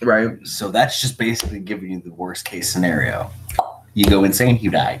 Right. So that's just basically giving you the worst case scenario. You go insane,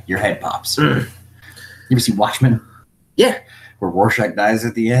 you die. Your head pops. You ever see Watchmen? Yeah. Where Rorschach dies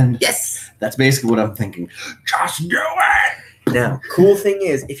at the end? Yes. That's basically what I'm thinking. Just do it! Now, cool thing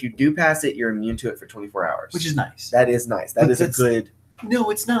is, if you do pass it, you're immune to it for 24 hours. Which is nice. That is nice. That is a good...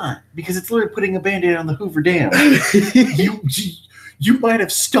 No, it's not. Because it's literally putting a Band-Aid on the Hoover Dam. You might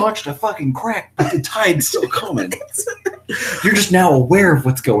have staunched a fucking crack, but the tide's still coming. You're just now aware of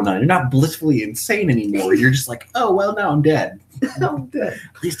what's going on. You're not blissfully insane anymore. You're just like, oh, well, now I'm dead. I'm dead.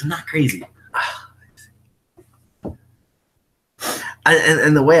 At least I'm not crazy.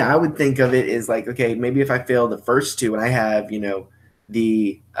 And the way I would think of it is like, okay, maybe if I fail the first two and I have,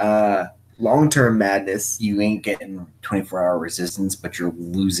 the long-term madness. You ain't getting 24-hour resistance, but you're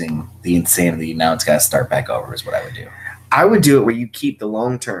losing the insanity. Now it's got to start back over is what I would do. I would do it where you keep the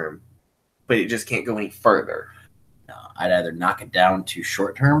long-term, but it just can't go any further. No, I'd either knock it down to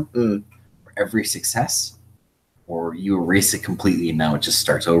short-term for every success, or you erase it completely and now it just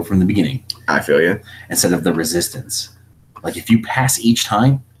starts over from the beginning. I feel you. Instead of the resistance. Like if you pass each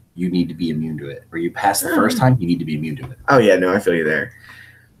time, you need to be immune to it. Or you pass the first time, you need to be immune to it. Oh, yeah, no, I feel you there.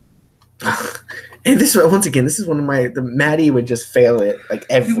 And this is one of Maddie would just fail it like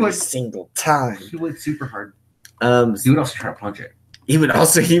every single time. He would super hard. He would also try to plunge it. He would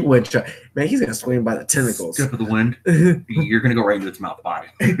try. Man, he's gonna swing by the tentacles. Step of the wind. You're gonna go right into its mouth body.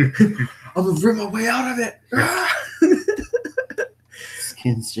 I'm gonna rip my way out of it.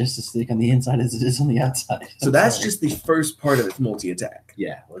 Skin's just as thick on the inside as it is on the outside. So that's just the first part of its multi-attack.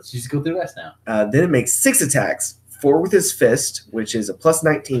 Yeah, let's just go through this now. Then it makes 6 attacks. 4 with his fist, which is a plus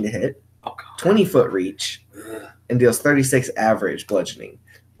 19 to hit. 20-foot reach, and deals 36 average bludgeoning,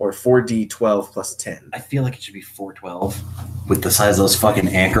 or 4d12 plus 10. I feel like it should be 412 with the size of those fucking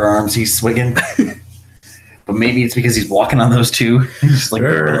anchor arms he's swinging. But maybe it's because he's walking on those two. Just like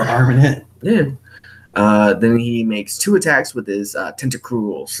arming it. Yeah. Then he makes 2 attacks with his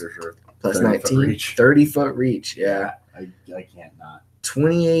tentacruels. Sure. Plus 19. 30-foot reach. Yeah. I can't not.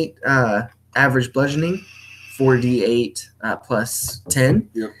 28 average bludgeoning, 4d8 plus 10.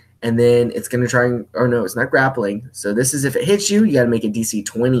 Yep. And then it's going to try and... Oh, no, it's not grappling. So this is if it hits you, you got to make a DC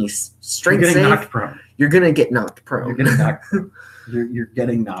 20 strength save. Knocked prone. You're going to get knocked prone. You're getting knocked prone. You're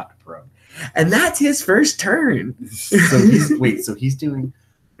getting knocked prone. And that's his first turn. So he's doing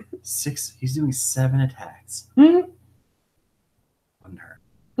 6... He's doing 7 attacks. Mm-hmm. 1 turn.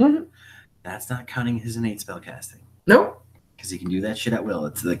 Mm-hmm. That's not counting his innate spellcasting. Nope. Because he can do that shit at will.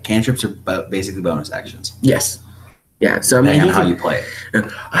 It's the cantrips are basically bonus actions. Yes. Yeah, so I mean, how you play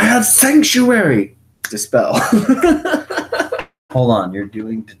it. I have Sanctuary! Dispel. Hold on, you're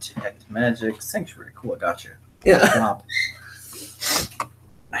doing Detect Magic Sanctuary. Cool, I got you. Yeah.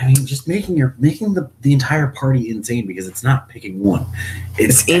 I mean, just making the entire party insane because it's not picking one.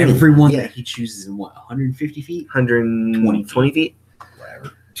 It's everyone that he chooses in what, 150 feet? 120 feet?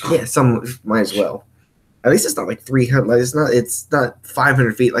 Whatever. Yeah, some might as well. At least it's not like 300. Like it's not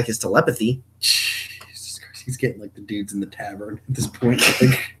 500 feet like his telepathy. Jesus Christ, he's getting like the dudes in the tavern at this point.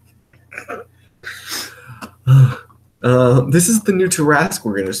 This is the new Tarask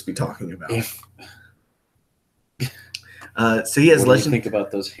we're going to be talking about. So he has What do you think about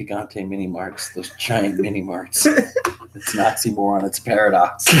those Gigante mini marts, those giant mini marts? It's an oxymoron, it's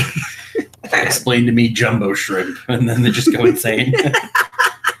paradox. Explain to me jumbo shrimp, and then they just go insane.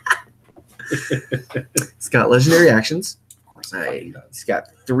 It's got legendary actions. Of course, he's got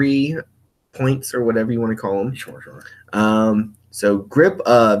 3 points or whatever you want to call them. Sure. So Grip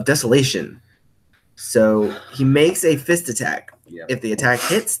of Desolation. So he makes a fist attack. Yep. If the attack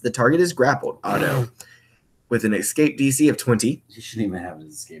hits, the target is grappled. Auto. With an escape DC of 20. You shouldn't even have an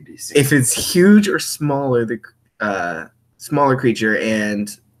escape DC. If it's huge or smaller, the smaller creature, and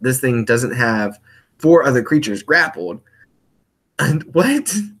this thing doesn't have 4 other creatures grappled. And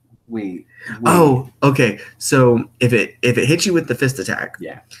what? Wait. Oh, okay. So if it hits you with the fist attack,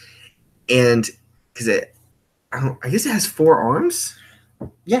 yeah, and because I guess it has 4 arms.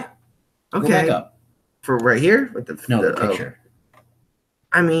 Yeah. Okay. Go back up. For right here with the picture.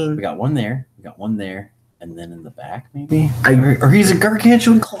 I mean, we got one there. We got one there, and then in the back maybe. Or he's a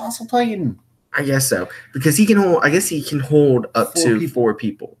gargantuan colossal titan. I guess so, because he can hold. I guess he can hold up to 4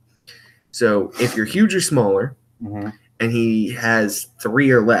 people. So if you're huge or smaller. Mm-hmm. And he has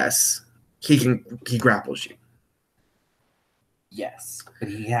 3 or less, he grapples you. Yes, but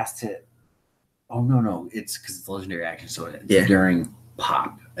he has to. Oh no! It's because it's a legendary action, so it's during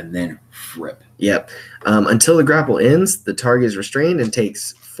pop and then rip. Yep. Until the grapple ends, the target is restrained and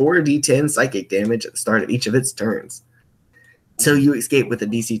takes 4d10 psychic damage at the start of each of its turns. So you escape with a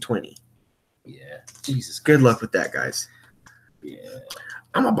DC 20. Yeah. Jesus. Good luck with that, guys. Yeah.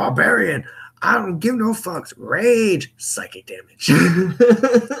 I'm a barbarian. I don't give no fucks. Rage. Psychic damage.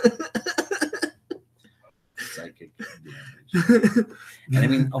 Psychic damage. And I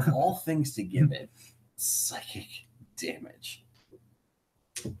mean, of all things to give it, psychic damage.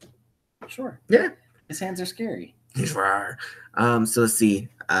 Sure. Yeah. His hands are scary. So let's see.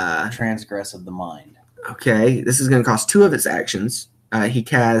 Transgress of the mind. Okay, this is going to cost 2 of its actions. He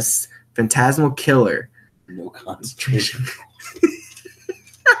casts Phantasmal Killer. No concentration.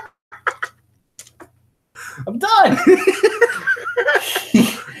 I'm done.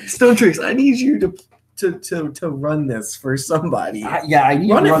 StoneStrix's, I need you to run this for somebody. I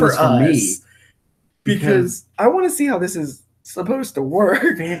need run to it run for this me because I want to see how this is supposed to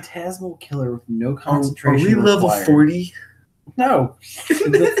work. Phantasmal Killer with no concentration. Are we level required. 40? No,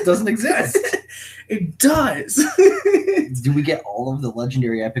 it doesn't exist. It does. Do we get all of the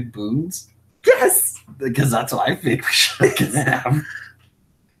legendary epic boons? Yes, because that's what I think we should have.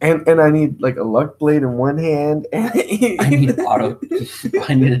 And I need like a luck blade in one hand. And I need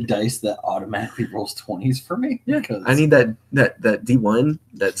a dice that automatically rolls 20s for me. Yeah, I need that D1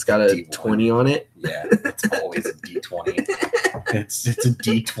 that's got a D1. 20 on it. Yeah, it's always a D20. It's a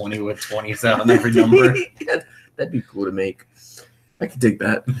D20 with 20s on every number. That'd be cool to make. I could dig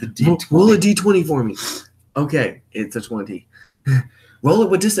that. Roll a D20 for me. Okay, it's a 20. Roll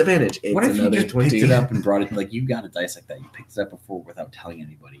it with disadvantage. It's what if another you just 20. picked it up and brought it? Like, you got a dice like that. You picked it up before without telling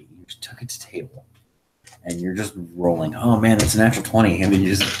anybody. You just took it to table, and you're just rolling. Oh man, it's a natural 20, and then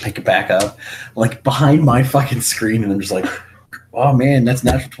you just pick it back up, like behind my fucking screen, and I'm just like, oh man, that's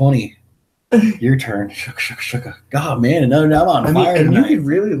natural 20. Your turn. Shuka. God man, no, I'm on fire. And tonight. you could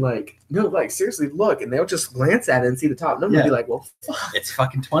really seriously look, and they'll just glance at it and see the top number and be like, well, fuck. It's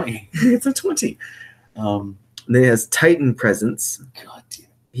fucking 20. It's a 20. Then he has Titan Presence. God damn.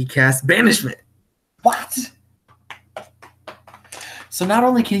 He casts Banishment. What? So not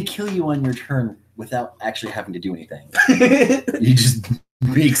only can he kill you on your turn without actually having to do anything, you just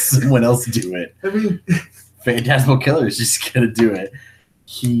make someone else do it. I mean, Phantasmal Killer is just gonna do it.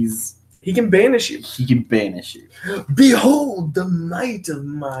 He can banish you. He can banish you. Behold the might of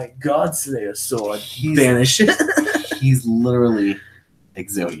my Godslayer sword. Banish it. He's literally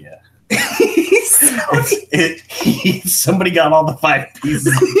Exodia. Somebody got all the 5 pieces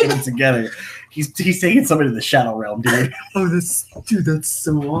and put them together. He's taking somebody to the Shadow Realm, dude. Oh, that's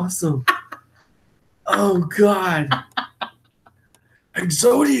so awesome. Oh God,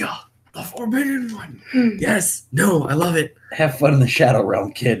 Exodia, the Forbidden One. Yes, no, I love it. Have fun in the Shadow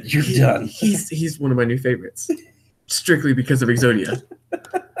Realm, kid. You're done. He's one of my new favorites, strictly because of Exodia.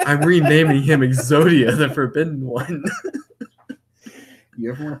 I'm renaming him Exodia, the Forbidden One.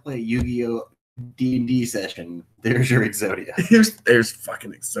 You ever want to play a Yu-Gi-Oh! D&D session? There's your Exodia. There's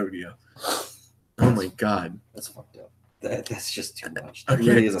fucking Exodia. Oh my God, that's fucked up. That's just too much. That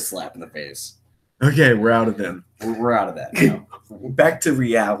really is a slap in the face. Okay, we're out of them. We're out of that now. Back to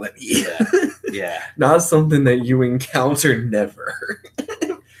reality. Yeah. Not something that you encounter never.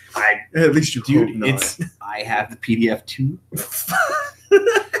 At least you hope not. I have the PDF too.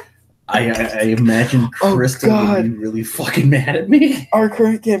 I imagine Crystal would be really fucking mad at me. Our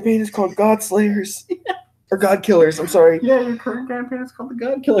current campaign is called God Slayers. Or God Killers, I'm sorry. Yeah, your current campaign is called the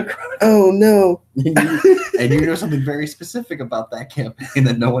God Killer Chronicles. Oh, no. And you know something very specific about that campaign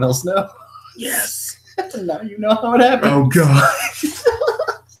that no one else knows. Yes. Now you know how it happened. Oh, God.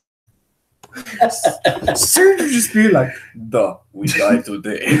 Sir, you just be like, duh, we die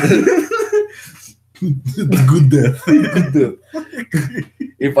today. Good death. Good death.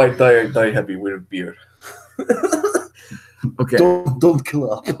 If I die happy with a beer. Okay. Don't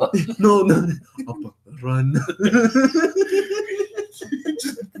kill up. No. Up, run.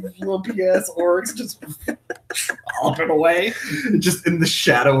 Just lumpy ass orcs just chopping away. Just in the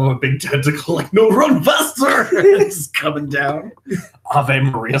shadow of a big tentacle, like, no, run faster! It's coming down. Ave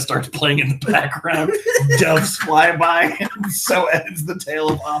Maria starts playing in the background. Doves fly by, and so ends the tale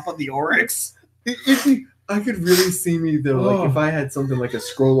of Appa the Oryx. I could really see me though, like if I had something like a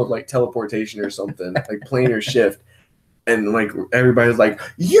scroll of like teleportation or something, like planar shift, and like everybody was like,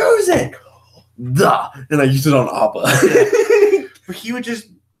 use it! Duh! And I used it on Appa. But he would just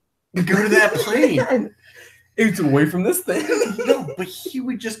go to that plane. It's away from this thing. No, but he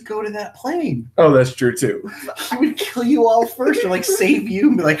would just go to that plane. Oh, that's true too. He would kill you all first, or like save you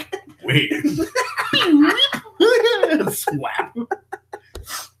and be like, wait. Swap.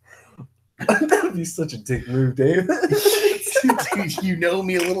 That would be such a dick move, Dave. Dude, you know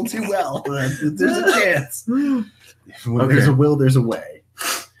me a little too well. There's a chance. When there's a will, there's a way.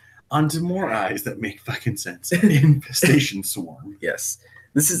 On to more eyes that make fucking sense. Infestation Swarm. Yes.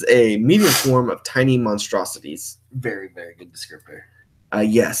 This is a medium form of tiny monstrosities. Very, very good descriptor.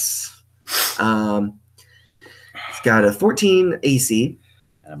 Yes. It's got a 14 AC.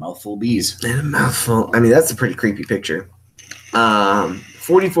 And a mouthful of bees. And a mouthful. I mean, that's a pretty creepy picture.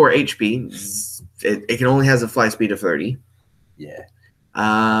 44 HP. It can only has a fly speed of 30. Yeah.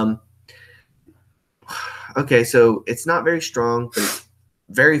 Okay, so it's not very strong, but it's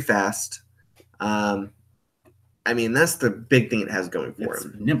very fast. I mean, that's the big thing it has going for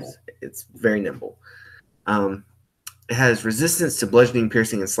him. Nimble. It's very nimble. It has resistance to bludgeoning,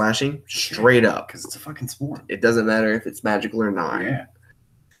 piercing, and slashing straight up. Because it's a fucking swarm. It doesn't matter if it's magical or not. Yeah.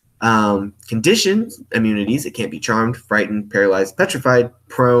 Conditions, immunities. It can't be charmed, frightened, paralyzed, petrified,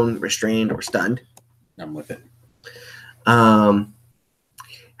 prone, restrained, or stunned. I'm with it.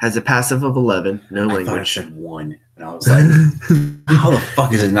 Has a passive of 11. No language. I thought it said 1. And I was like, how the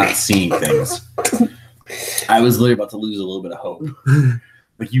fuck is it not seeing things? I was literally about to lose a little bit of hope.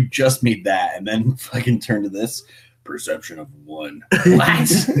 But you just made that and then fucking turn to this. Perception of 1. What?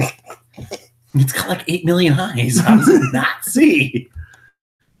 It's got like 8 million eyes. How does it not see?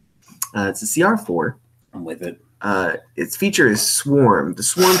 It's a CR4. I'm with it. Its feature is Swarm. The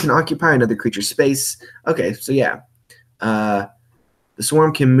Swarm can occupy another creature's space. Okay, so yeah. The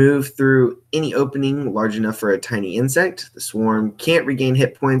Swarm can move through any opening large enough for a tiny insect. The Swarm can't regain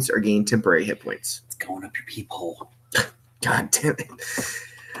hit points or gain temporary hit points. It's going up your peephole. God damn it.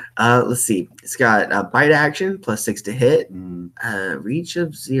 Let's see. It's got bite action, +6 to hit, reach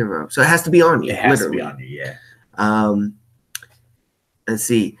of 0. So it has to be on you. It has to be on you, yeah. Let's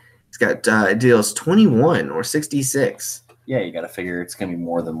see. It's got it deals 21 or 66. Yeah, you got to figure it's going to be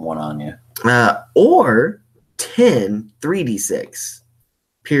more than 1 on you. Or 10 3d6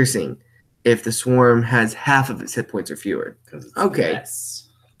 piercing if the swarm has half of its hit points or fewer. Okay. Yes.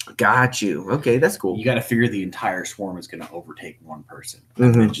 Got you. Okay, that's cool. You got to figure the entire swarm is going to overtake one person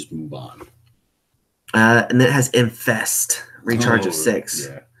and then just move on. And then it has Infest, recharge of 6.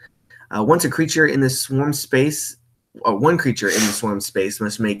 Yeah. Once a creature in the swarm space, one creature in the swarm space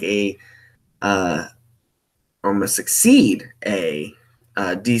must make or must succeed a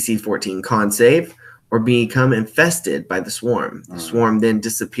DC 14 con save or become infested by the swarm. The swarm then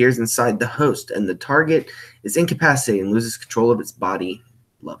disappears inside the host, and the target is incapacitated and loses control of its body.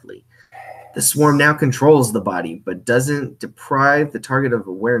 Lovely. The swarm now controls the body, but doesn't deprive the target of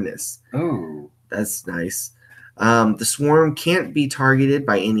awareness. Oh. That's nice. The swarm can't be targeted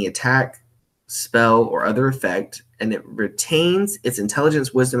by any attack, spell, or other effect, and it retains its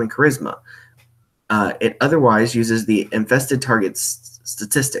intelligence, wisdom, and charisma. It otherwise uses the infested target's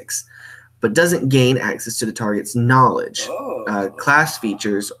statistics, but doesn't gain access to the target's knowledge, class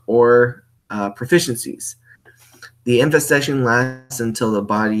features, or proficiencies. The infestation lasts until the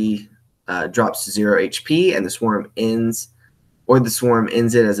body drops to 0 HP, and the swarm ends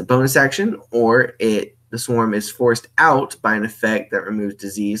it as a bonus action, or the swarm is forced out by an effect that removes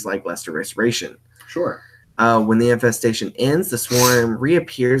disease like Lesser Restoration. Sure. When the infestation ends, the swarm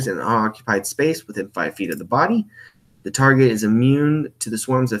reappears in an unoccupied space within 5 feet of the body. The target is immune to the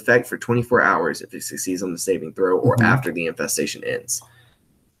swarm's effect for 24 hours if it succeeds on the saving throw or after the infestation ends.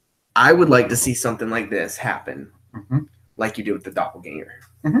 I would like to see something like this happen, like you did with the doppelganger,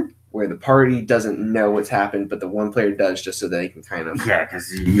 where the party doesn't know what's happened, but the one player does, just so they can kind of... Yeah,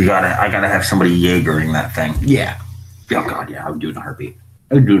 because I gotta have somebody Jaegering that thing. Yeah. Oh, God, yeah, I would do it in a heartbeat.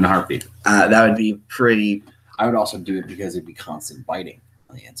 That would be pretty... I would also do it because it'd be constant biting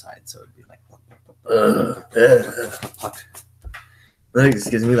on the inside, so it'd be like... This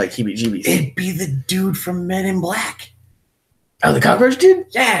gives me like heebie-jeebies. It'd be the dude from Men in Black. Oh, the cockroach dude?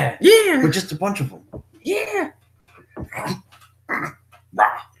 Yeah. Yeah. With just a bunch of them. Yeah.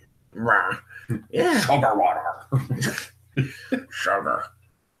 Rah. Yeah. Sugar water. Sugar.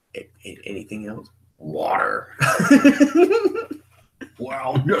 Anything else? Water.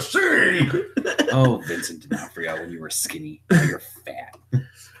 Well, you see. Oh, Vincent D'Onofrio, when you were skinny, now you're fat.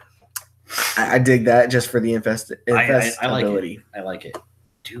 I dig that just for the infest I like ability. It. I like it.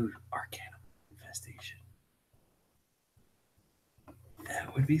 Dude, Arcana Infestation.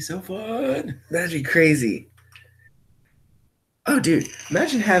 That would be so fun. That'd be crazy. Oh, dude,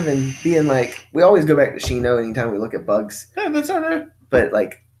 imagine being like, we always go back to Shino anytime we look at bugs. Yeah, that's all right. But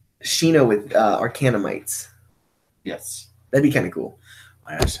like Shino with Arcanamites. Yes. That'd be kind of cool.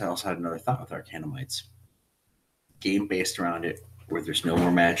 I also had another thought with Arcanamites. Game based around it where there's no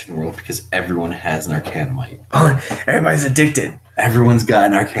more magic in the world because everyone has an Arcanamite. Oh, everybody's addicted. Everyone's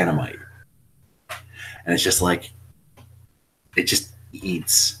got an Arcanamite. And it's just like, it just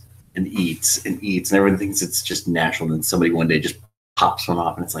eats and eats and eats, and everyone thinks it's just natural. And then somebody one day just pops one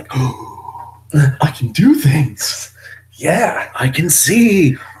off, and it's like, oh, I can do things. Yeah, I can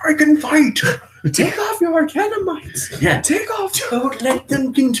see. I can fight. Take off your Arcanamites. Yeah, take off. Don't let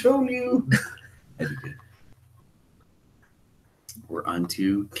them control you. That'd be good. We're on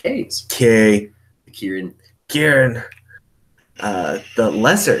to K's. K. Kieran. The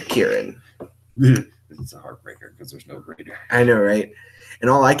lesser Kieran. It's a heartbreaker because there's no greater. I know, right? And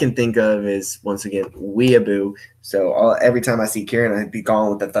all I can think of is, once again, weeaboo. So every time I see Kieran, I'd be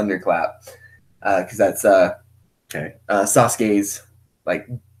calling with the thunderclap. Because that's Sasuke's, like,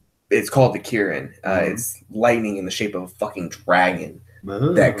 it's called the Kieran. It's lightning in the shape of a fucking dragon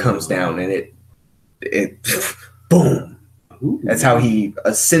that comes down, and it boom. Ooh. That's how he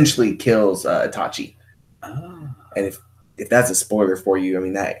essentially kills Itachi. Oh. And if that's a spoiler for you, I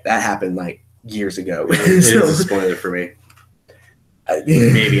mean, that happened like years ago. It is a spoiler for me.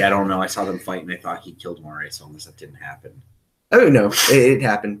 Maybe, I don't know. I saw them fight and I thought he killed Moray, so unless that didn't happen. Oh no, it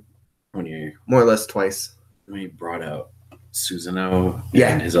happened. When you more or less twice. When he brought out Susanoo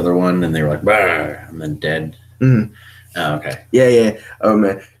and his other one, and they were like, bah, and then dead. Mm-hmm. Oh, okay. Yeah. Oh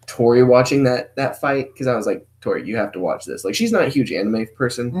man, Tori watching that fight, because I was like, Tori, you have to watch this. Like, she's not a huge anime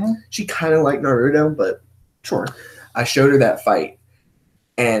person. Mm-hmm. She kind of liked Naruto, but sure. I showed her that fight,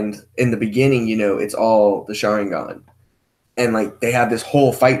 and in the beginning, it's all the Sharingan, and like they have this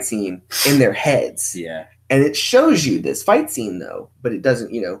whole fight scene in their heads. Yeah. And it shows you this fight scene though, but it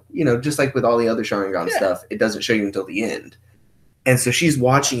doesn't, just like with all the other Sharingan stuff, it doesn't show you until the end. And so she's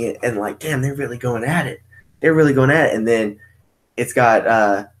watching it and like, damn, they're really going at it. And then it's got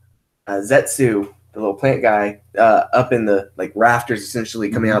Zetsu, the little plant guy, up in the like rafters, essentially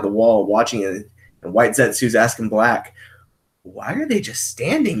coming out of the wall, watching it. And White Zetsu's asking Black, why are they just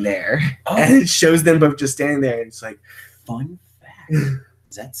standing there? Oh. And it shows them both just standing there. And it's like, fun fact,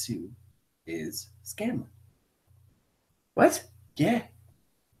 Zetsu is Scanlan. What? Yeah.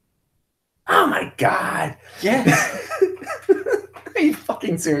 Oh my god. Yeah. Are you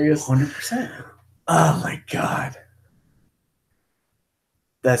fucking serious? 100%. Oh my god.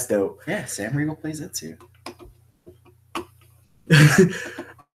 That's dope. Yeah, Sam Riegel plays Zetsu.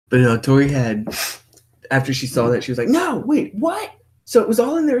 But no, Tori had, after she saw that, she was like, no, wait, what? So it was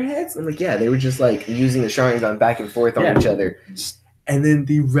all in their heads? I'm like, yeah, they were just like using the Sharingan back and forth on each other. And then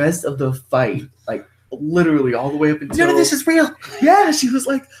the rest of the fight, like, literally all the way up until... None of this is real. Yeah, she was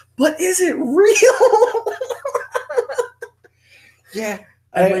like, but is it real? Yeah,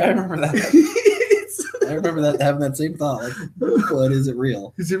 I remember that. I remember that, having that same thought. Like, but is it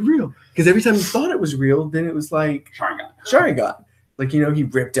real? Is it real? Because every time you thought it was real, then it was like... Sharingan. Like, he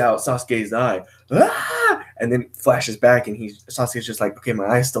ripped out Sasuke's eye. Ah! And then flashes back, and Sasuke's just like, okay, my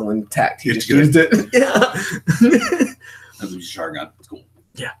eye's still intact. He just used it. Yeah. That's Sharingan. It's cool.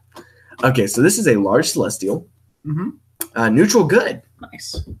 Yeah. Okay, so this is a large celestial. Mm-hmm. Neutral good.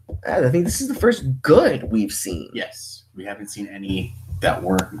 Nice. I think this is the first good we've seen. Yes. We haven't seen any that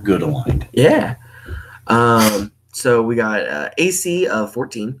weren't good aligned. Yeah. So we got AC of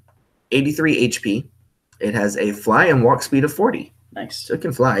 14, 83 HP. It has a fly and walk speed of 40. Nice. So it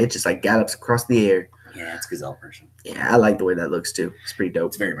can fly. It just like gallops across the air. Yeah, it's gazelle version. Yeah, I like the way that looks too. It's pretty dope.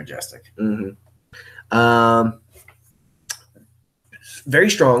 It's very majestic. Mm-hmm.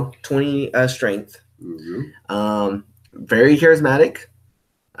 Very strong, 20 strength. Mm-hmm. Very charismatic.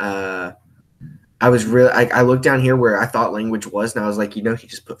 I was really I looked down here where I thought language was, and I was like, he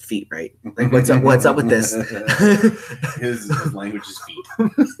just put feet, right? Like, what's up with this? his language is feet.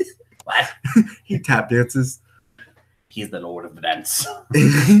 What? He tap dances. He's the Lord of the Dance.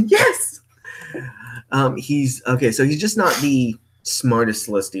 Yes. He's okay. So he's just not the smartest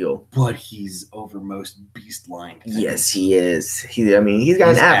celestial, but he's overmost beast line. Yes, he is. He's got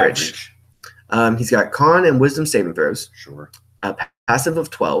an average. He's got con and wisdom saving throws. Sure. Passive of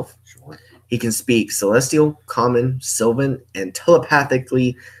 12. Sure. He can speak celestial, common, sylvan, and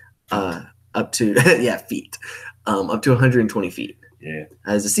telepathically up to feet. Up to 120 feet. Yeah.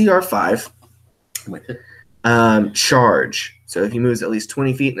 Has a CR 5. With it. Charge. So if he moves at least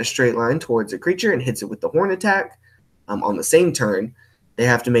 20 feet in a straight line towards a creature and hits it with the horn attack, on the same turn, they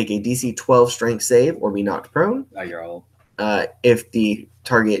have to make a DC 12 strength save or be knocked prone. You're all. If the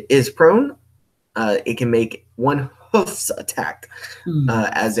target is prone, it can make one hoof's attack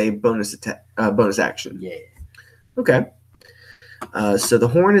as a bonus action. Yeah. Okay. So the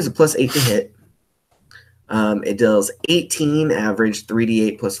horn is a +8 to hit. It deals 18 average,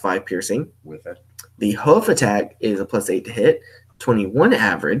 3d8 plus 5 piercing. With it. The hoof attack is a +8 to hit, 21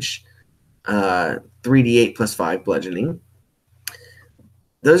 average, 3d8 plus 5 bludgeoning.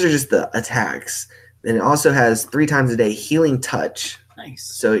 Those are just the attacks. Then it also has 3 times a day healing touch. Nice.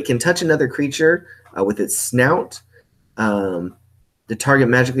 So it can touch another creature with its snout. The target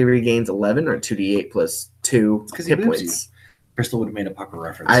magically regains 11 or 2d8 plus 2 hit points. Crystal would have made a Pupper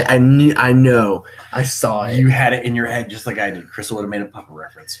reference. I know. I saw it. You had it in your head just like I did. Crystal would have made a Pupper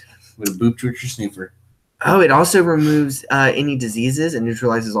reference. Would have booped you with your snooper. Oh, it also removes any diseases and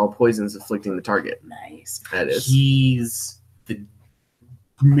neutralizes all poisons afflicting the target. Nice. That is. He's the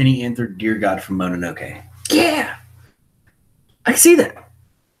mini-anthered deer god from Mononoke. Yeah. I see that.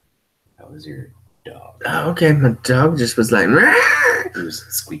 was your dog? Oh, okay, my dog just was like. It was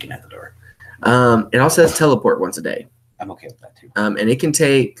squeaking at the door. It also has teleport once a day. I'm okay with that too. And it can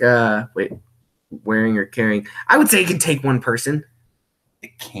take wearing or carrying. I would say it can take one person.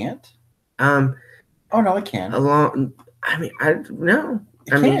 It can't. Oh no, it can. It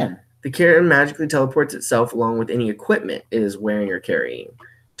can. The carrier magically teleports itself along with any equipment it is wearing or carrying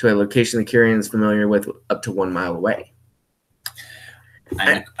to a location the carrier is familiar with up to 1 mile away.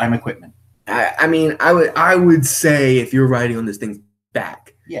 I'm equipment. I would say if you're riding on this thing's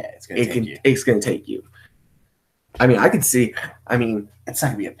back, it's gonna take you. It's gonna take you. I could see. It's not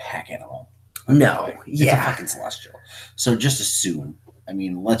gonna be a pack animal. No, it's a fucking celestial. So just assume.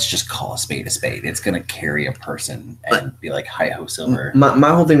 Let's just call a spade a spade. It's gonna carry a person and be like, "Hi ho, Silver."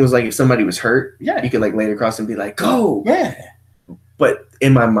 My whole thing was like, if somebody was hurt, you could like lay it across and be like, "Go!" Yeah. But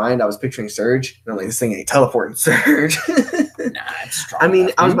in my mind, I was picturing Surge, and I'm like, this thing ain't teleporting Surge. Nah, it's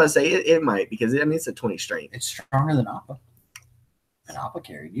strong. I was about to say it might because it's a 20 strength. It's stronger than Appa. And Appa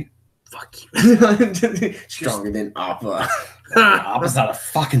carried you. Fuck you. Stronger than Appa. Appa's not a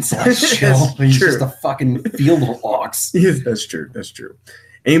fucking celestial. He's just a fucking field of ox. Yes, that's true. That's true.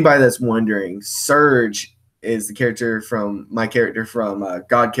 Anybody that's wondering, Surge is the character from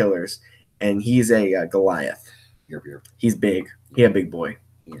God Killers, and he's a Goliath. He's big. He a big boy.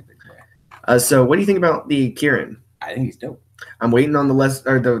 So what do you think about the Kieran? I think he's dope. I'm waiting on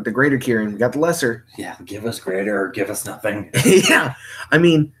the greater Kieran. We got the lesser. Yeah, give us greater or give us nothing. Yeah.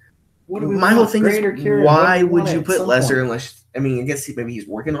 My whole thing is, why would you put lesser unless, I guess maybe he's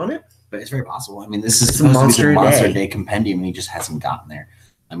working on it? But it's very possible. This is supposed to be the Monster Day Compendium, and he just hasn't gotten there.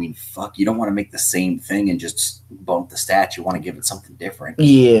 Fuck, you don't want to make the same thing and just bump the stats. You want to give it something different.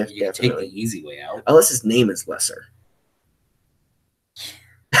 Yeah, you take the easy way out. Unless his name is Lesser.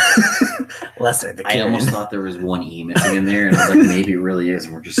 Lesser the Kieran. I almost thought there was one E missing in there, and I was like, maybe it really is,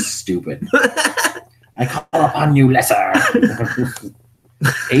 and we're just stupid. I call upon you, Lesser.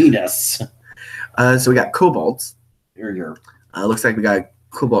 Aid us. So we got Kobolds. Looks like we got a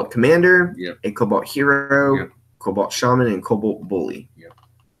Cobalt Commander, a Cobalt Hero, Cobalt Shaman, and Cobalt Bully.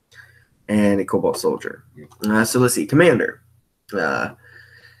 And a Cobalt Soldier. So let's see. Commander. It's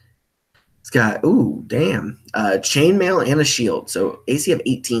got, chainmail and a shield. So AC of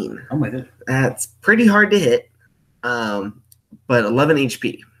 18. Oh my god. That's pretty hard to hit. But 11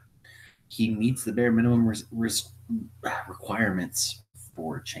 HP. He meets the bare minimum requirements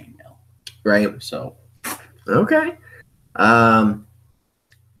for chainmail. Right. So. Okay. 30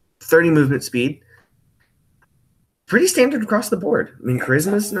 movement speed. Pretty standard across the board.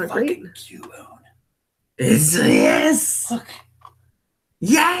 Charisma's not great. Cubone. Yes. Look.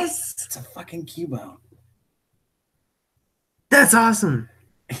 Yes. It's a fucking Cubone. That's awesome.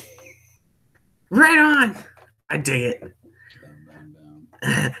 Right on. I dig it.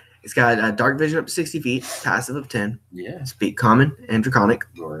 It's got dark vision up to 60 feet, passive of 10. Yeah. Speed common and draconic.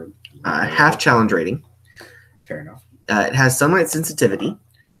 Half challenge rating. Fair enough. It has sunlight sensitivity.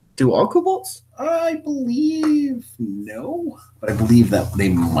 Do all kobolds? I believe no. But I believe that they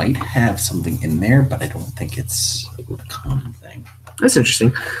might have something in there, but I don't think it's a common thing. That's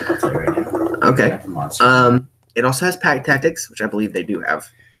interesting. Okay. It also has pack tactics, which I believe they do have.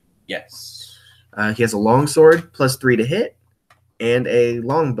 Yes. He has a long sword plus 3 to hit, and a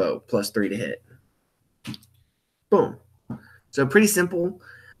longbow plus 3 to hit. Boom. So pretty simple.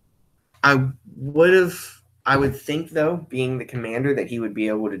 I would think, though, being the commander, that he would be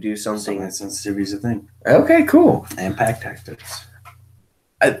able to do something. Sunlight sensitivity is a thing. Okay, cool. And pack tactics.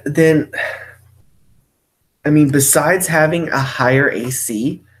 Besides having a higher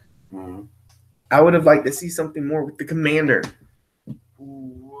AC, I would have liked to see something more with the commander.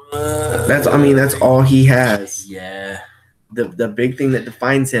 That's all he has. Yeah. The big thing that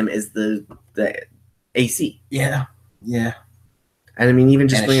defines him is the AC. Yeah. Yeah. And even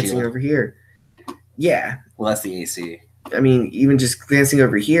just glancing over here. Yeah. Well, that's the AC. Even just glancing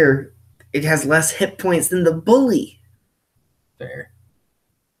over here, it has less hit points than the bully. Fair.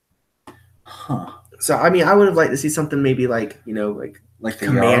 Huh. So I would have liked to see something maybe like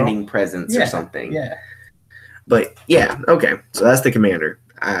commanding presence or something. Yeah. But yeah, okay. So that's the commander.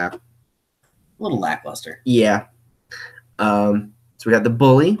 A little lackluster. Yeah. So we got the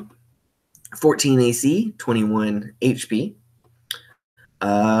bully, 14 AC, 21 HP.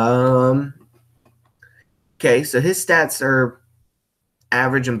 Okay, so his stats are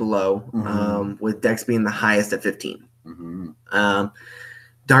average and below, with Dex being the highest at 15.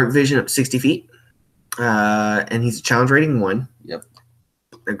 Dark vision up to 60 feet. And he's a challenge rating 1. Yep.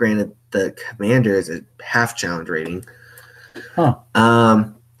 Granted, the commander is a half challenge rating. Huh.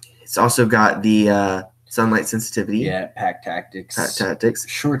 It's also got the Sunlight sensitivity. Yeah, pack tactics. Pack tactics.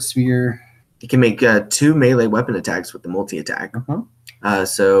 Short spear. You can make 2 melee weapon attacks with the multi-attack.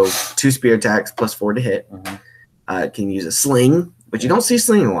 So 2 spear attacks plus 4 to hit. Can use a sling, but you don't see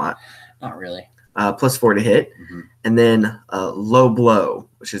sling a lot. Not really. Plus 4 to hit. And then low blow,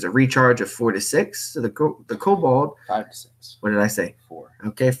 which is a recharge of 4 to 6. So the kobold. 5 to 6. What did I say? 4.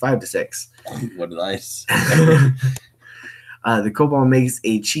 Okay, 5 to 6. What did I say? The kobold makes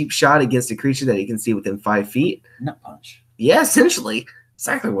a cheap shot against a creature that he can see within 5 feet. Nut punch. Yeah, essentially.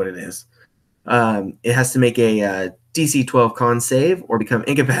 Exactly what it is. It has to make a DC 12 con save or become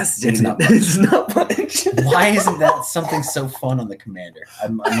incapacitated. It's not punch. Why isn't that something so fun on the commander?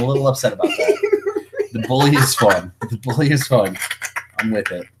 I'm a little upset about that. The bully is fun. The bully is fun. I'm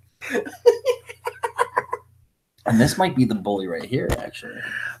with it. And this might be the bully right here, actually.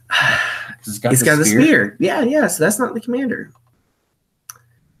 It's got the spear. Yeah. So that's not the commander.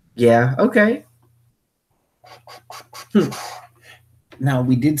 Yeah. Okay. Now,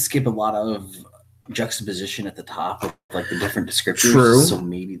 we did skip a lot of juxtaposition at the top of like the different descriptors. True. So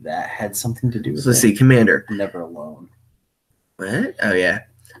maybe that had something to do with it. So let's see. Commander. Never alone. What? Oh, yeah.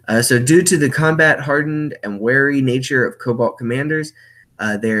 So due to the combat-hardened and wary nature of Cobalt commanders,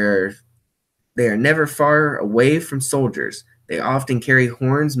 they are never far away from soldiers. They often carry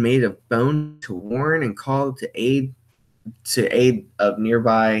horns made of bone to warn and call to aid of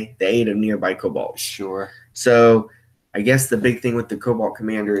nearby Cobalt. Sure. So I guess the big thing with the Cobalt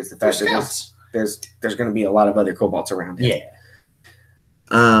commander is the fact that there's going to be a lot of other Cobalts around him.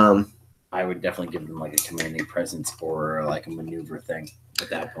 Yeah. I would definitely give them like a commanding presence or like a maneuver thing at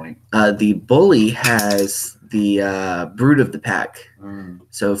that point. The bully has the brood of the pack.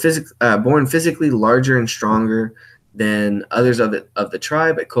 So born physically larger and stronger than others of the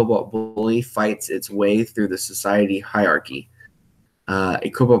tribe, a Cobalt bully fights its way through the society hierarchy. A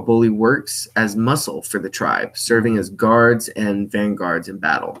Cobalt bully works as muscle for the tribe, serving as guards and vanguards in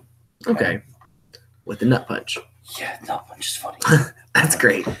battle. Okay. With the nut punch. Yeah, nut punch is funny. That's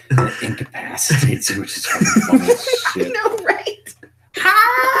great. Incapacitates, which is funny as shit. I know, right?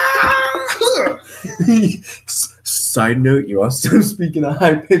 Side note, you also speak in a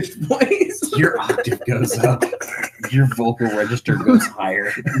high-pitched voice. Your octave goes up. Your vocal register goes higher.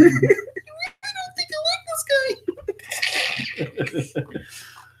 I don't think I like this guy.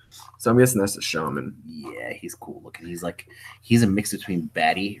 So I'm guessing that's a shaman. Yeah, he's cool looking. He's a mix between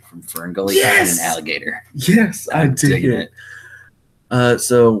Batty from Fern Gully and an alligator. Yes, I dig it.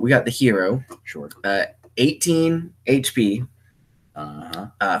 So we got the hero. Sure. 18 HP.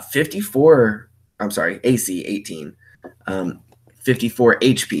 54. I'm sorry, AC 18. 54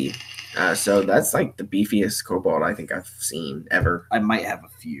 HP. So that's like the beefiest kobold I think I've seen ever. I might have a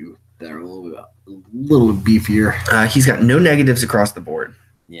few that are a little beefier. He's got no negatives across the board.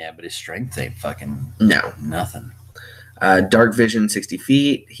 Yeah, but his strength ain't fucking nothing. Dark vision, 60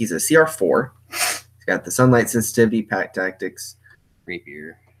 feet. He's a CR4. He's got the sunlight sensitivity, pack tactics,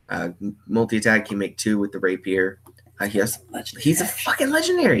 rapier. Multi-attack, you make 2 with the rapier. He's a fucking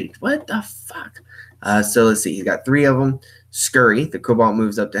legendary. What the fuck? So let's see. He's got 3 of them. Scurry. The Cobalt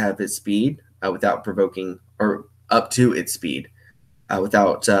moves up to have his speed without provoking, or up to its speed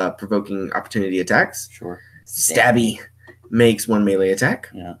without provoking opportunity attacks. Sure. Stabby makes 1 melee attack.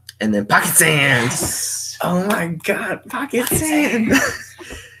 Yeah. And then Pocket Sand. Yes. Oh my god, Pocket Sand.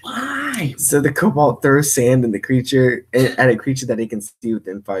 Why? So the Cobalt throws sand in the creature at a creature that he can see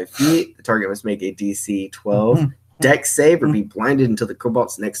within 5 feet. The target must make a DC 12 Dex save or be blinded until the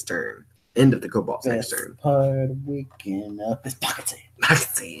Cobalt's next turn. End of the Cobalt's next turn. Part of waking up is Pocket Sand. Pocket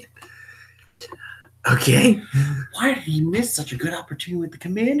Sand. Okay. Why did he miss such a good opportunity with the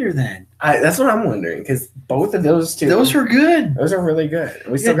commander then? That's what I'm wondering, because both of those two. Those were good. Those are really good.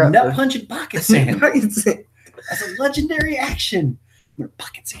 We still got nut punch and Pocket Sand. Pocket Sand. That's a legendary action. I'm gonna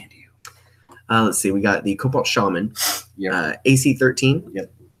Pocket Sand you. Let's see. We got the Cobalt Shaman. Yep. AC 13.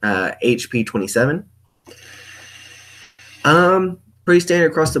 Yep. HP 27. Pretty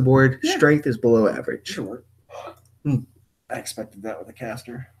standard across the board. Yeah. Strength is below average. Sure. I expected that with a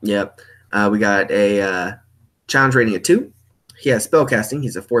caster. Yep. We got a challenge rating of 2. He has spellcasting.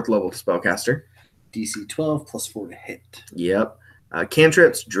 He's a 4th level spellcaster. DC 12 plus 4 to hit. Yep.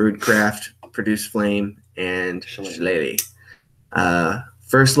 Cantrips, Druidcraft, Produce Flame, and Shillelagh.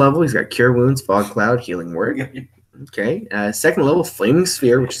 First level, he's got Cure Wounds, Fog Cloud, Healing Word. Okay. Second level, Flaming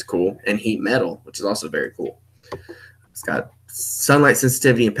Sphere, which is cool, and Heat Metal, which is also very cool. It's got Sunlight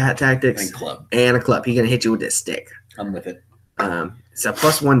Sensitivity and Pat Tactics. And Club. And a Club. He's going to hit you with this stick. I'm with it. It's a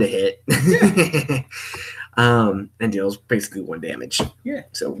 +1 to hit. And deals basically 1 damage. Yeah.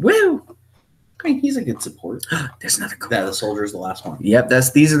 So, woo! I mean, he's a good support. There's another kobold. That the soldier is the last one. Yep,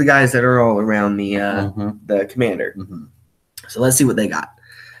 these are the guys that are all around the commander. So let's see what they got.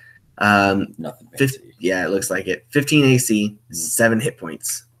 Nothing fancy. Yeah, it looks like it. 15 AC, 7 hit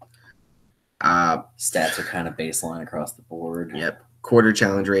points. Stats are kind of baseline across the board. Yep. Quarter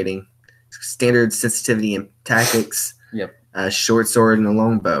challenge rating. Standard sensitivity and tactics. Yep. Short sword and a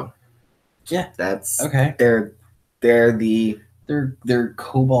long bow. Yeah. That's okay. They're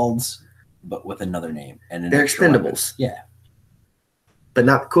kobolds, but with another name. And they're expendables. Weapon. Yeah. But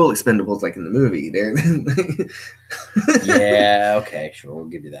not cool expendables like in the movie. They're yeah, okay, sure. We'll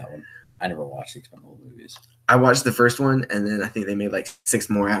give you that one. I never watched the expendable movies. I watched the first one, and then I think they made like 6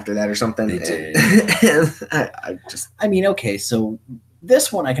 more after that or something. They did. And I mean, okay, so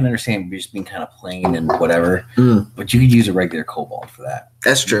this one I can understand just being kind of plain and whatever, but you could use a regular kobold for that.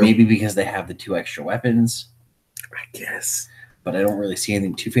 That's true. Maybe because they have the 2 extra weapons. I guess. But I don't really see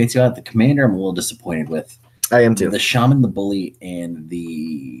anything too fancy about it. The commander I'm a little disappointed with. I am too. The shaman, the bully, and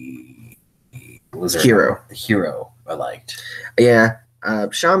the hero. The hero I liked. Yeah.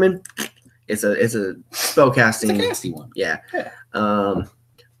 Shaman, it's a spellcasting. It's a casty one. Yeah.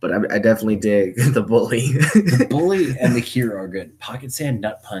 But I definitely dig the bully. The bully and the hero are good. Pocket Sand,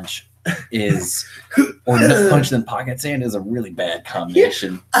 Nut Punch is, or Nut Punch then Pocket Sand is a really bad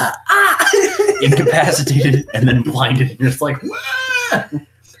combination. Incapacitated and then blinded. And you're just like, wah!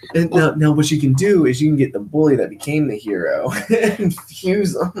 And now what you can do is you can get the bully that became the hero and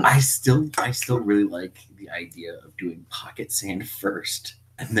fuse them. I still really like the idea of doing Pocket Sand first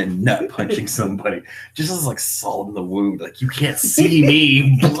and then nut punching somebody just as like salt in the wound. Like, you can't see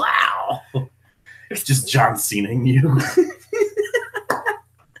me. Wow. It's just John Cena-ing you. I don't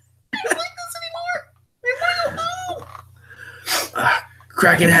like this anymore.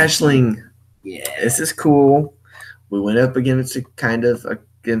 Kraken Hatchling. Yeah. This is cool. We went up against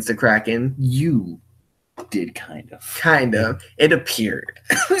against the Kraken. You did kind of. Kind of. It appeared.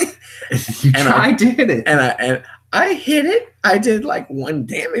 I did it. And I hit it. I did like 1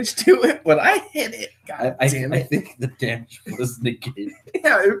 damage to it, but I hit it. God damn it. I think the damage was negated.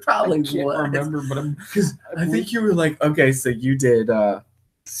 Yeah, it probably I can't remember, but I think you were like, okay, so you did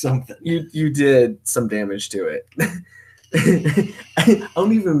something. You did some damage to it. I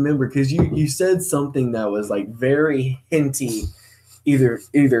don't even remember because you said something that was like very hinty, either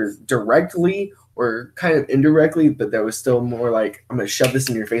directly or kind of indirectly, but that was still more like, I'm gonna shove this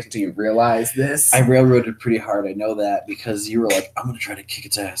in your face until you realize this. I railroaded pretty hard. I know that because you were like, I'm gonna try to kick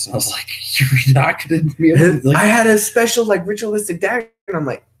its ass, and I was like, you're not gonna be able to. Like, I had a special like ritualistic dagger, and I'm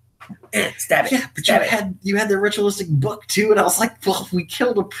like, stab it. Yeah, but you had the ritualistic book too, and I was like, well, we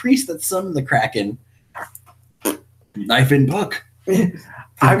killed a priest that summoned the Kraken. Knife and book. It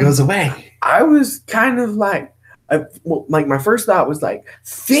goes away. I was kind of like, my first thought was like,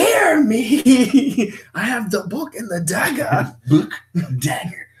 fear me. I have the book and the dagger. Book,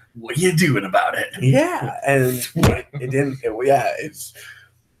 dagger. What are you doing about it? Yeah, and it didn't. It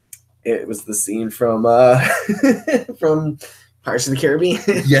was the scene from from Pirates of the Caribbean.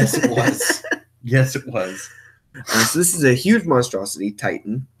 Yes, it was. Yes, it was. So this is a huge monstrosity,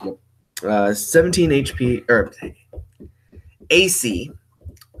 Titan. 17 HP or AC,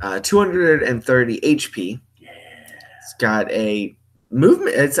 230 HP. Yeah. It's got a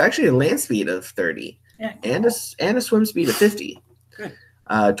movement. It's actually a land speed of 30, and a swim speed of 50. Good.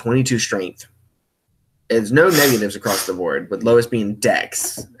 22 strength. There's no negatives across the board, with lowest being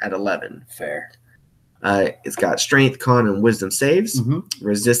Dex at 11. Fair. It's got strength, con, and wisdom saves. Mm-hmm.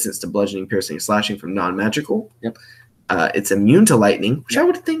 Resistance to bludgeoning, piercing, and slashing from non-magical. Yep. It's immune to lightning, which I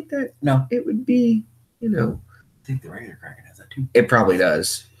would think that it would be, I think the regular Kraken has that too. It probably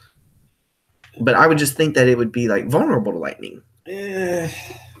does. But I would just think that it would be like vulnerable to lightning.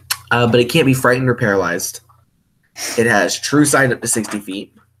 But it can't be frightened or paralyzed. It has true sight up to 60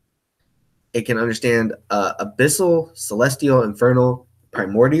 feet. It can understand abyssal, celestial, infernal,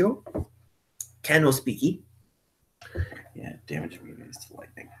 primordial. Can no speaky. Yeah, damage immunities to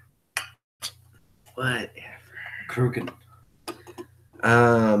lightning. Whatever. Krogan.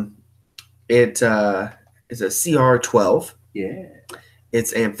 It is a CR-12. Yeah.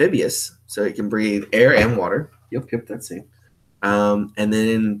 It's amphibious, so it can breathe air and water. Yep, that's it. And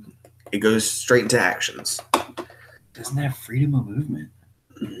then it goes straight into actions. Doesn't have freedom of movement.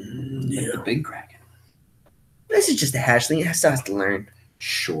 Yeah. The big Kraken. This is just a hatchling. It still has to learn.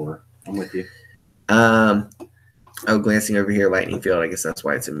 Sure. I'm with you. Glancing over here, lightning field. I guess that's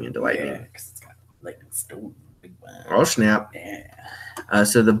why it's immune to lightning. Yeah, because it's got lightning stone. Big one. Oh, snap. Yeah.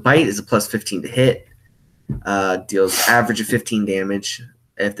 So the bite is a plus 15 to hit. Deals average of 15 damage.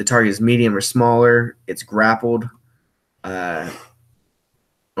 If the target is medium or smaller, it's grappled. Or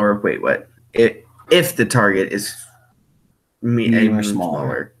wait, what? if the target is medium or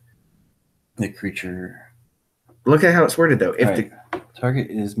smaller. The creature. Look at how it's worded though. If the target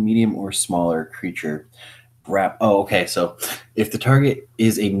is medium or smaller creature, okay. So if the target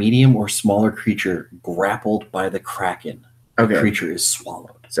is a medium or smaller creature grappled by the Kraken, the creature is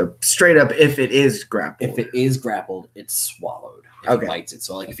swallowed. So straight up, if it is grappled. If it is grappled, it's swallowed. If he bites it.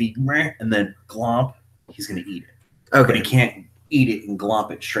 So like if he and then glomp, he's gonna eat it. Okay. But he can't eat it and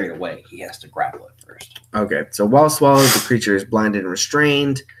glomp it straight away. He has to grapple it first. Okay. So while swallowed, the creature is blinded and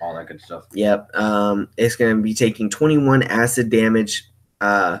restrained. All that good stuff. Yep. It's going to be taking 21 acid damage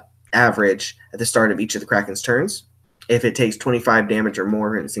average at the start of each of the Kraken's turns. If it takes 25 damage or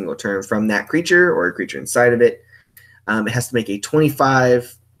more in a single turn from that creature or a creature inside of it, it has to make a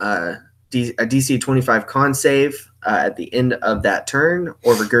 25 a DC 25 con save at the end of that turn,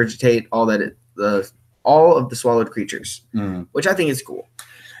 or regurgitate all of the swallowed creatures, which I think is cool.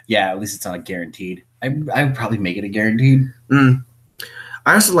 Yeah, at least it's not guaranteed. I would probably make it a guaranteed. I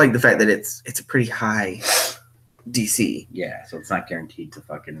also like the fact that it's a pretty high DC. Yeah, so it's not guaranteed to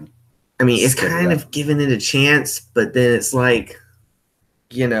fucking. I mean, it's kind of giving it a chance, but then it's like,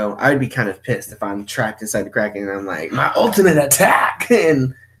 I'd be kind of pissed if I'm trapped inside the Kraken and I'm like, my ultimate attack,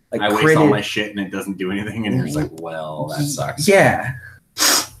 and like I waste all my shit and it doesn't do anything, and you're just like, well, that sucks. Yeah.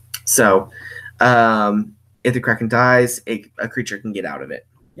 So. If the Kraken dies, a creature can get out of it.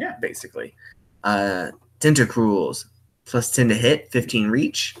 Yeah, basically. Tentacruels, plus 10 to hit, 15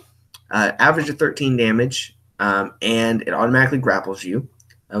 reach, average of 13 damage, and it automatically grapples you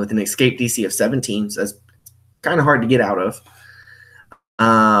with an escape DC of 17. So that's kind of hard to get out of.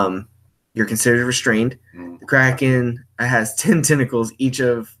 You're considered restrained. The Kraken has 10 tentacles, each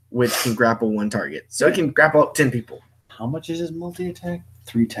of which can grapple one target. So it can grapple up 10 people. How much is his multi-attack?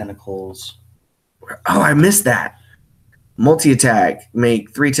 3 tentacles. Oh, I missed that. Multi-attack.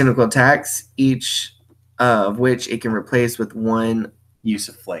 Make 3 tentacle attacks, each of which it can replace with 1 use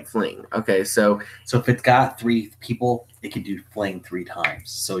of fling. Okay, so if it's got 3 people, it can do fling 3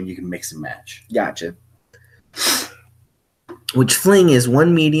 times. So you can mix and match. Gotcha. Which fling is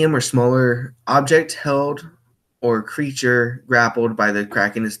 1 medium or smaller object held or creature grappled by the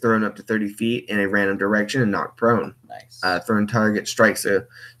Kraken is thrown up to 30 feet in a random direction and knocked prone. Nice. Thrown target strikes a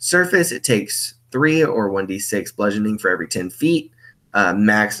surface. It takes 3 or 1d6 bludgeoning for every 10 feet,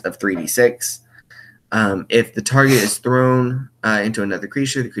 max of 3d6. If the target is thrown into another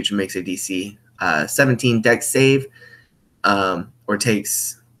creature, the creature makes a DC 17 dex save or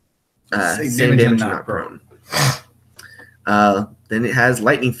takes same damage not prone. Then it has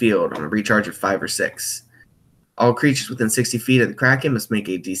lightning field on a recharge of 5 or 6. All creatures within 60 feet of the Kraken must make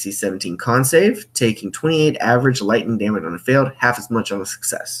a DC 17 con save, taking 28 average lightning damage on a failed, half as much on a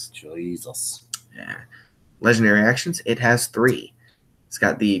success. Jesus. Yeah. Legendary actions, it has 3. It's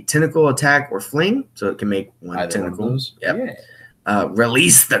got the tentacle attack or fling, so it can make 1 tentacle. One of those? Yep. Yeah.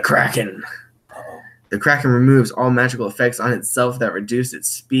 Release the Kraken. The Kraken removes all magical effects on itself that reduce its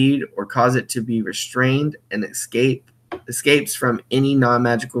speed or cause it to be restrained and escapes from any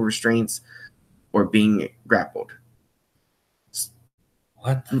non-magical restraints or being grappled.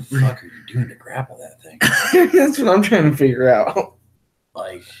 What the fuck are you doing to grapple that thing? That's what I'm trying to figure out.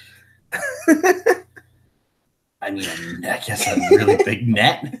 Like, I guess a really big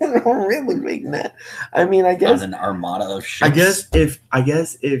net. A really big net. I mean, I guess an armada of ships. I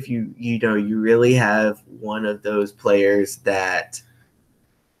guess if you really have one of those players that,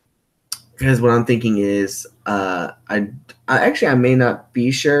 because what I'm thinking is, I may not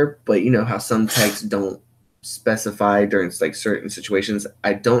be sure, but you know how some texts don't specify during like certain situations.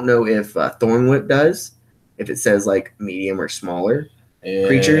 I don't know if Thornwhip does, if it says like medium or smaller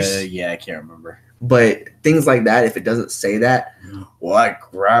creatures. Yeah, I can't remember. But things like that, if it doesn't say that, well, I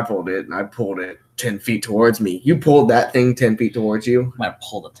grappled it and I pulled it 10 feet towards me. You pulled that thing 10 feet towards you. I might have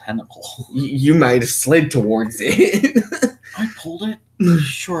pulled a tentacle. You might have slid towards it. I pulled it?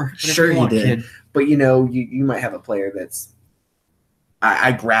 Sure. Sure you did. Kid. But you know, you might have a player that's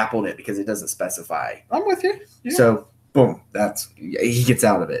I grappled it because it doesn't specify. I'm with you. Yeah. So boom, he gets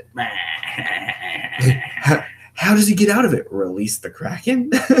out of it. How does he get out of it? Release the Kraken?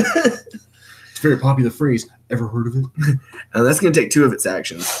 It's a very popular phrase. Ever heard of it? That's going to take 2 of its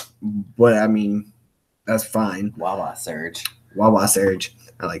actions. But I mean, that's fine. Wawa Surge.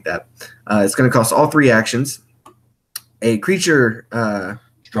 I like that. It's going to cost all 3 actions. A creature.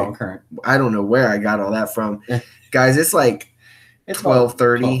 Strong current. I don't know where I got all that from. Guys, it's like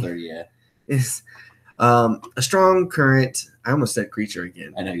 12:30. 12:30, yeah. It's a strong current. I almost said creature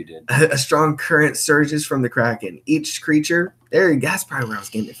again. I know you did. A strong current surges from the Kraken. Each creature, that's probably where I was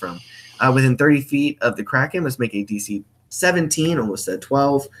getting it from. Within 30 feet of the Kraken must make a DC 17, almost said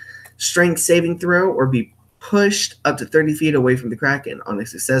 12, strength saving throw or be pushed up to 30 feet away from the Kraken. On a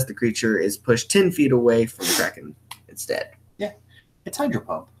success, the creature is pushed 10 feet away from the Kraken instead. Yeah. It's Hydro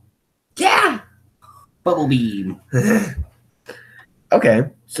Pump. Yeah! Bubble Beam. Okay,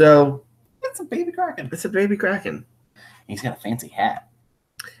 so... It's a baby Kraken. It's a baby Kraken. He's got a fancy hat.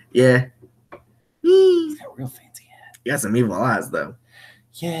 Yeah. He's got a real fancy hat. He got some evil eyes, though.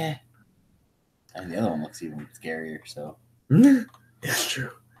 Yeah. And the other one looks even scarier, so. That's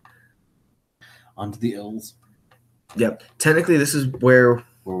true. On to the ills. Yep. Technically, this is where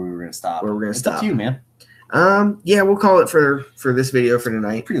we were going to stop. It's up to you, man. Yeah, we'll call it for this video for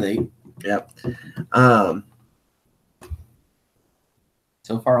tonight. Pretty late. Yep.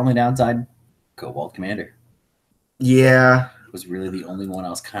 So far, only downside, Cobalt Commander. Yeah. Was really the only one I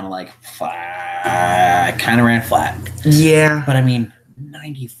was kind of like, I kind of ran flat. Yeah. But I mean,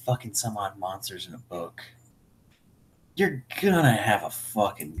 90 fucking some odd monsters in a book. You're gonna have a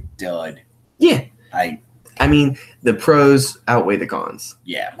fucking dud. Yeah. I mean, the pros outweigh the cons.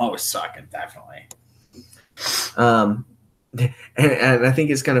 Yeah, most sucking, definitely. And I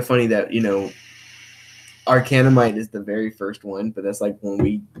think it's kind of funny that, you know, Arcanamite is the very first one, but that's like one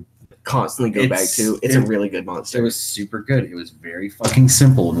we constantly go back to. It's a really good monster. It was super good. It was very fucking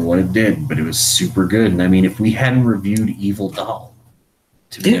simple in what it did, but it was super good. And I mean, if we hadn't reviewed Evil Doll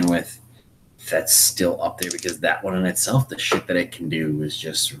to begin with, that's still up there because that one in itself, the shit that it can do is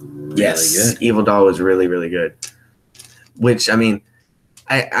just really good. Evil Doll was really, really good. Which, I mean,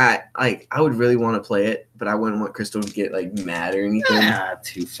 I would really want to play it, but I wouldn't want Crystal to get like mad or anything.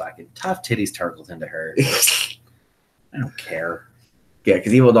 Too fucking tough titties turkles into her. I don't care. Yeah,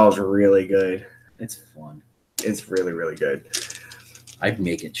 because Evil Doll's really good. It's fun. It's really, really good. I'd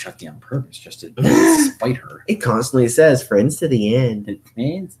make it Chucky on purpose just to spite her. It constantly says friends to the end.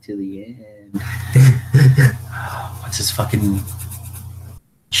 Friends to the end. What's his fucking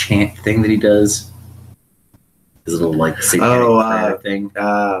chant thing that he does? His little like satanic prayer thing.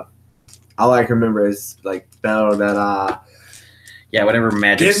 All I can remember is like spell that yeah, whatever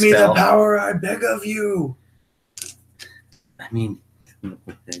magic give me spell. the power, I beg of you. I mean,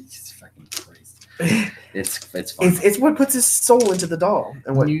 it's fucking crazy. It's fun. It's what puts his soul into the doll.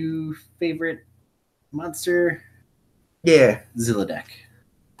 And what new favorite monster? Yeah, Zillideck.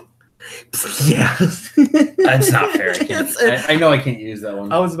 Yeah, that's not fair. I know I can't use that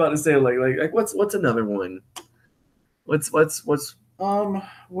one. I was about to say like what's another one? What's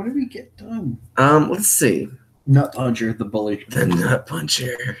what did we get done? Let's see. Nut Puncher, the bully. The Nut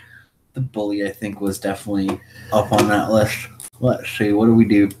Puncher. The bully, I think, was definitely up on that list. Let's see. What do we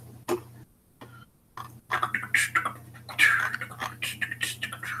do?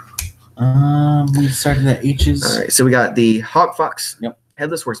 We started at H's. All right, so we got the Hawk Fox. Yep.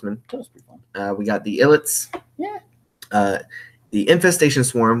 Headless Horseman. That was pretty fun. We got the Illits. Yeah. The Infestation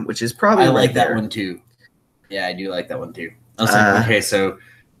Swarm, which is probably I like that one too. Yeah, I do like that one too. I was like, okay, so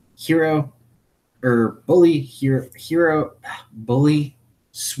hero or bully, hero, bully,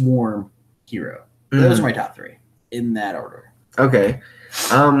 swarm, hero. Those are my top three in that order. Okay.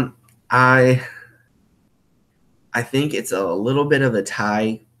 I think it's a little bit of a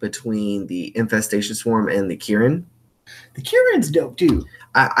tie between the Infestation Swarm and the Kieran. The Kieran's dope too.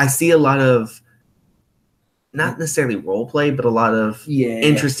 I see a lot of, not necessarily role play, but a lot of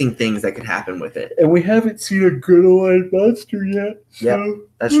interesting things that could happen with it. And we haven't seen a good aligned monster yet. So. Yeah,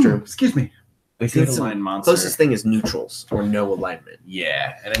 that's true. Excuse me. We see some monster. Closest thing is neutrals or no alignment.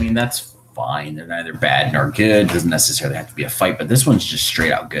 Yeah, and I mean that's fine. They're neither bad nor good. Doesn't necessarily have to be a fight, but this one's just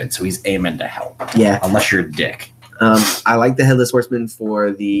straight out good. So he's aiming to help. Yeah, unless you're a dick. I like the Headless Horseman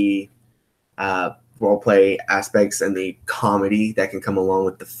for the role play aspects and the comedy that can come along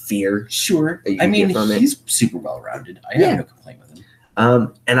with the fear. Sure, I mean he's super well rounded. I have no complaint with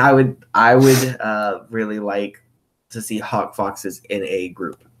him. And I would really like to see Hawk Foxes in a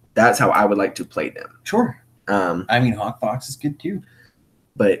group. That's how I would like to play them. Sure. I mean Hawk Fox is good too.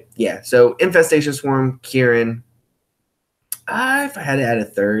 But yeah, so Infestation Swarm, Kieran. If I had to add a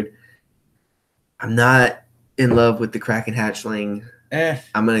third, I'm not in love with the Kraken Hatchling.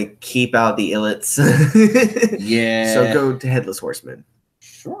 I'm gonna keep out the Illits. Yeah. So go to Headless Horseman.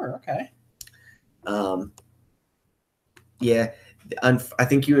 Sure. Okay. Yeah. I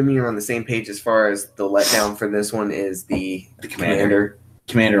think you and me are on the same page as far as the letdown for this one is the commander.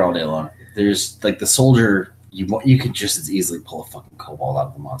 Commander all day long. There's like the soldier. You could just as easily pull a fucking Cobalt out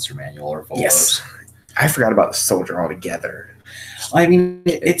of the monster manual or Volos. Yes. I forgot about the soldier altogether. I mean,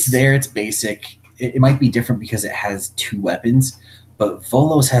 it's there. It's basic. It might be different because it has 2 weapons, but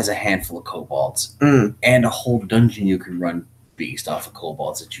Volos has a handful of Cobalts and a whole dungeon you can run based off of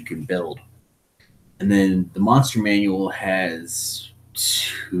Cobalts that you can build. And then the monster manual has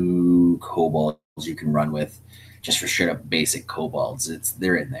 2 kobolds you can run with, just for straight up basic kobolds.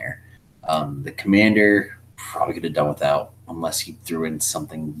 They're in there. The commander probably could have done without, unless he threw in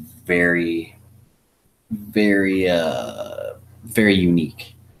something very, very, very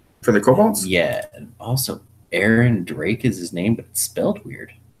unique for the kobolds. Yeah, and also Aaron Drake is his name, but it's spelled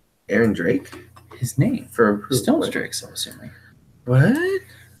weird. Aaron Drake, his name for StoneStrix's, I'm assuming. What?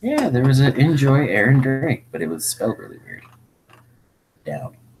 Yeah, there was an Enjoy Aaron Drake, but it was spelled really weird.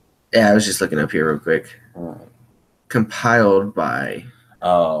 Down. Yeah, I was just looking up here real quick. Compiled by.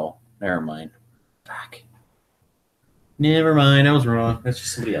 Oh, never mind. Fuck. Never mind, I was wrong. That's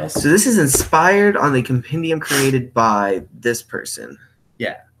just somebody else. So this is inspired on the compendium created by this person.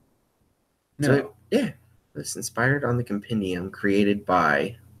 Yeah. No. So, yeah. It's inspired on the compendium created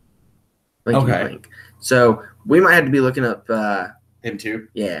by. Okay. So we might have to be looking up. Him too?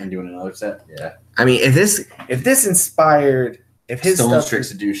 Yeah. And doing another set? Yeah. I mean, if this inspired, if his StoneStrix's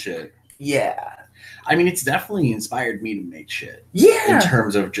to do shit. Yeah. I mean, it's definitely inspired me to make shit. Yeah. In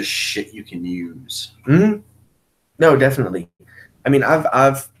terms of just shit you can use. Mm-hmm. No, definitely. I mean,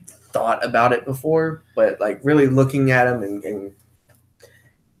 I've thought about it before, but like really looking at them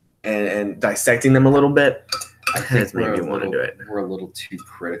and dissecting them a little bit, I think made me want to do it. We're a little too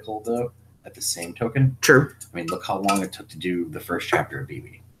critical, though, at the same token. True. I mean, look how long it took to do the first chapter of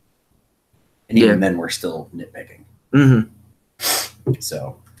BB. And even then, we're still nitpicking. Mm-hmm.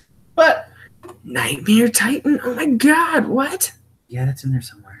 So, but... Nightmare Titan? Oh my god, what? Yeah, that's in there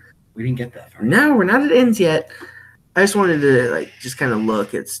somewhere. We didn't get that far. No, we're not at ends yet. I just wanted to, like, just kind of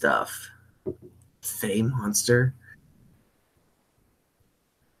look at stuff. Fey Monster?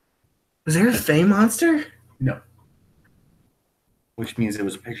 Was there a Fey Monster? No. Which means it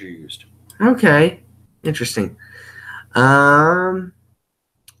was a picture used. Okay. Interesting.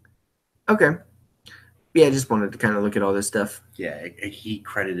 Okay. Yeah, I just wanted to kind of look at all this stuff. Yeah, he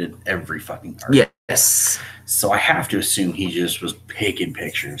credited every fucking art. Yes. So I have to assume he just was picking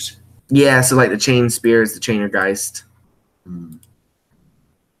pictures. Yeah, so like the Chain Spears, the Chainergeist.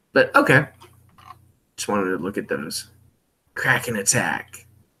 But okay. Just wanted to look at those. Kraken Attack.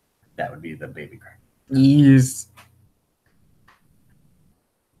 That would be the baby crack. Yes.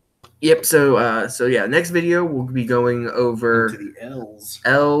 Yep, so yeah, next video we'll be going over into the L's.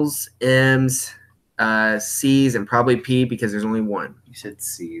 L's, M's, C's, and probably P because there's only one. You said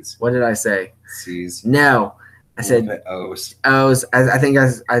C's. What did I say? C's. No. I said O's. O's. I think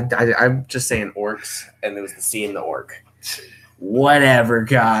I'm just saying orcs, and there was the C in the orc. Whatever,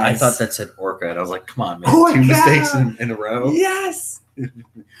 guys. I thought that said orca, and I was like, come on, man. Oh, 2 mistakes in a row. Yes.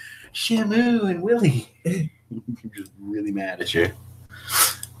 Shamu and Willie. I'm just really mad at you.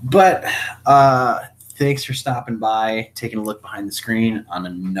 But thanks for stopping by, taking a look behind the screen on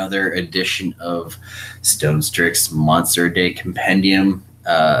another edition of StoneStrix's Monster Day Compendium.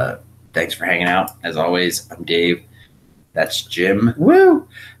 Thanks for hanging out. As always, I'm Dave. That's Jim. Woo!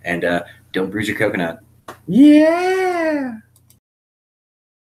 And don't bruise your coconut. Yeah.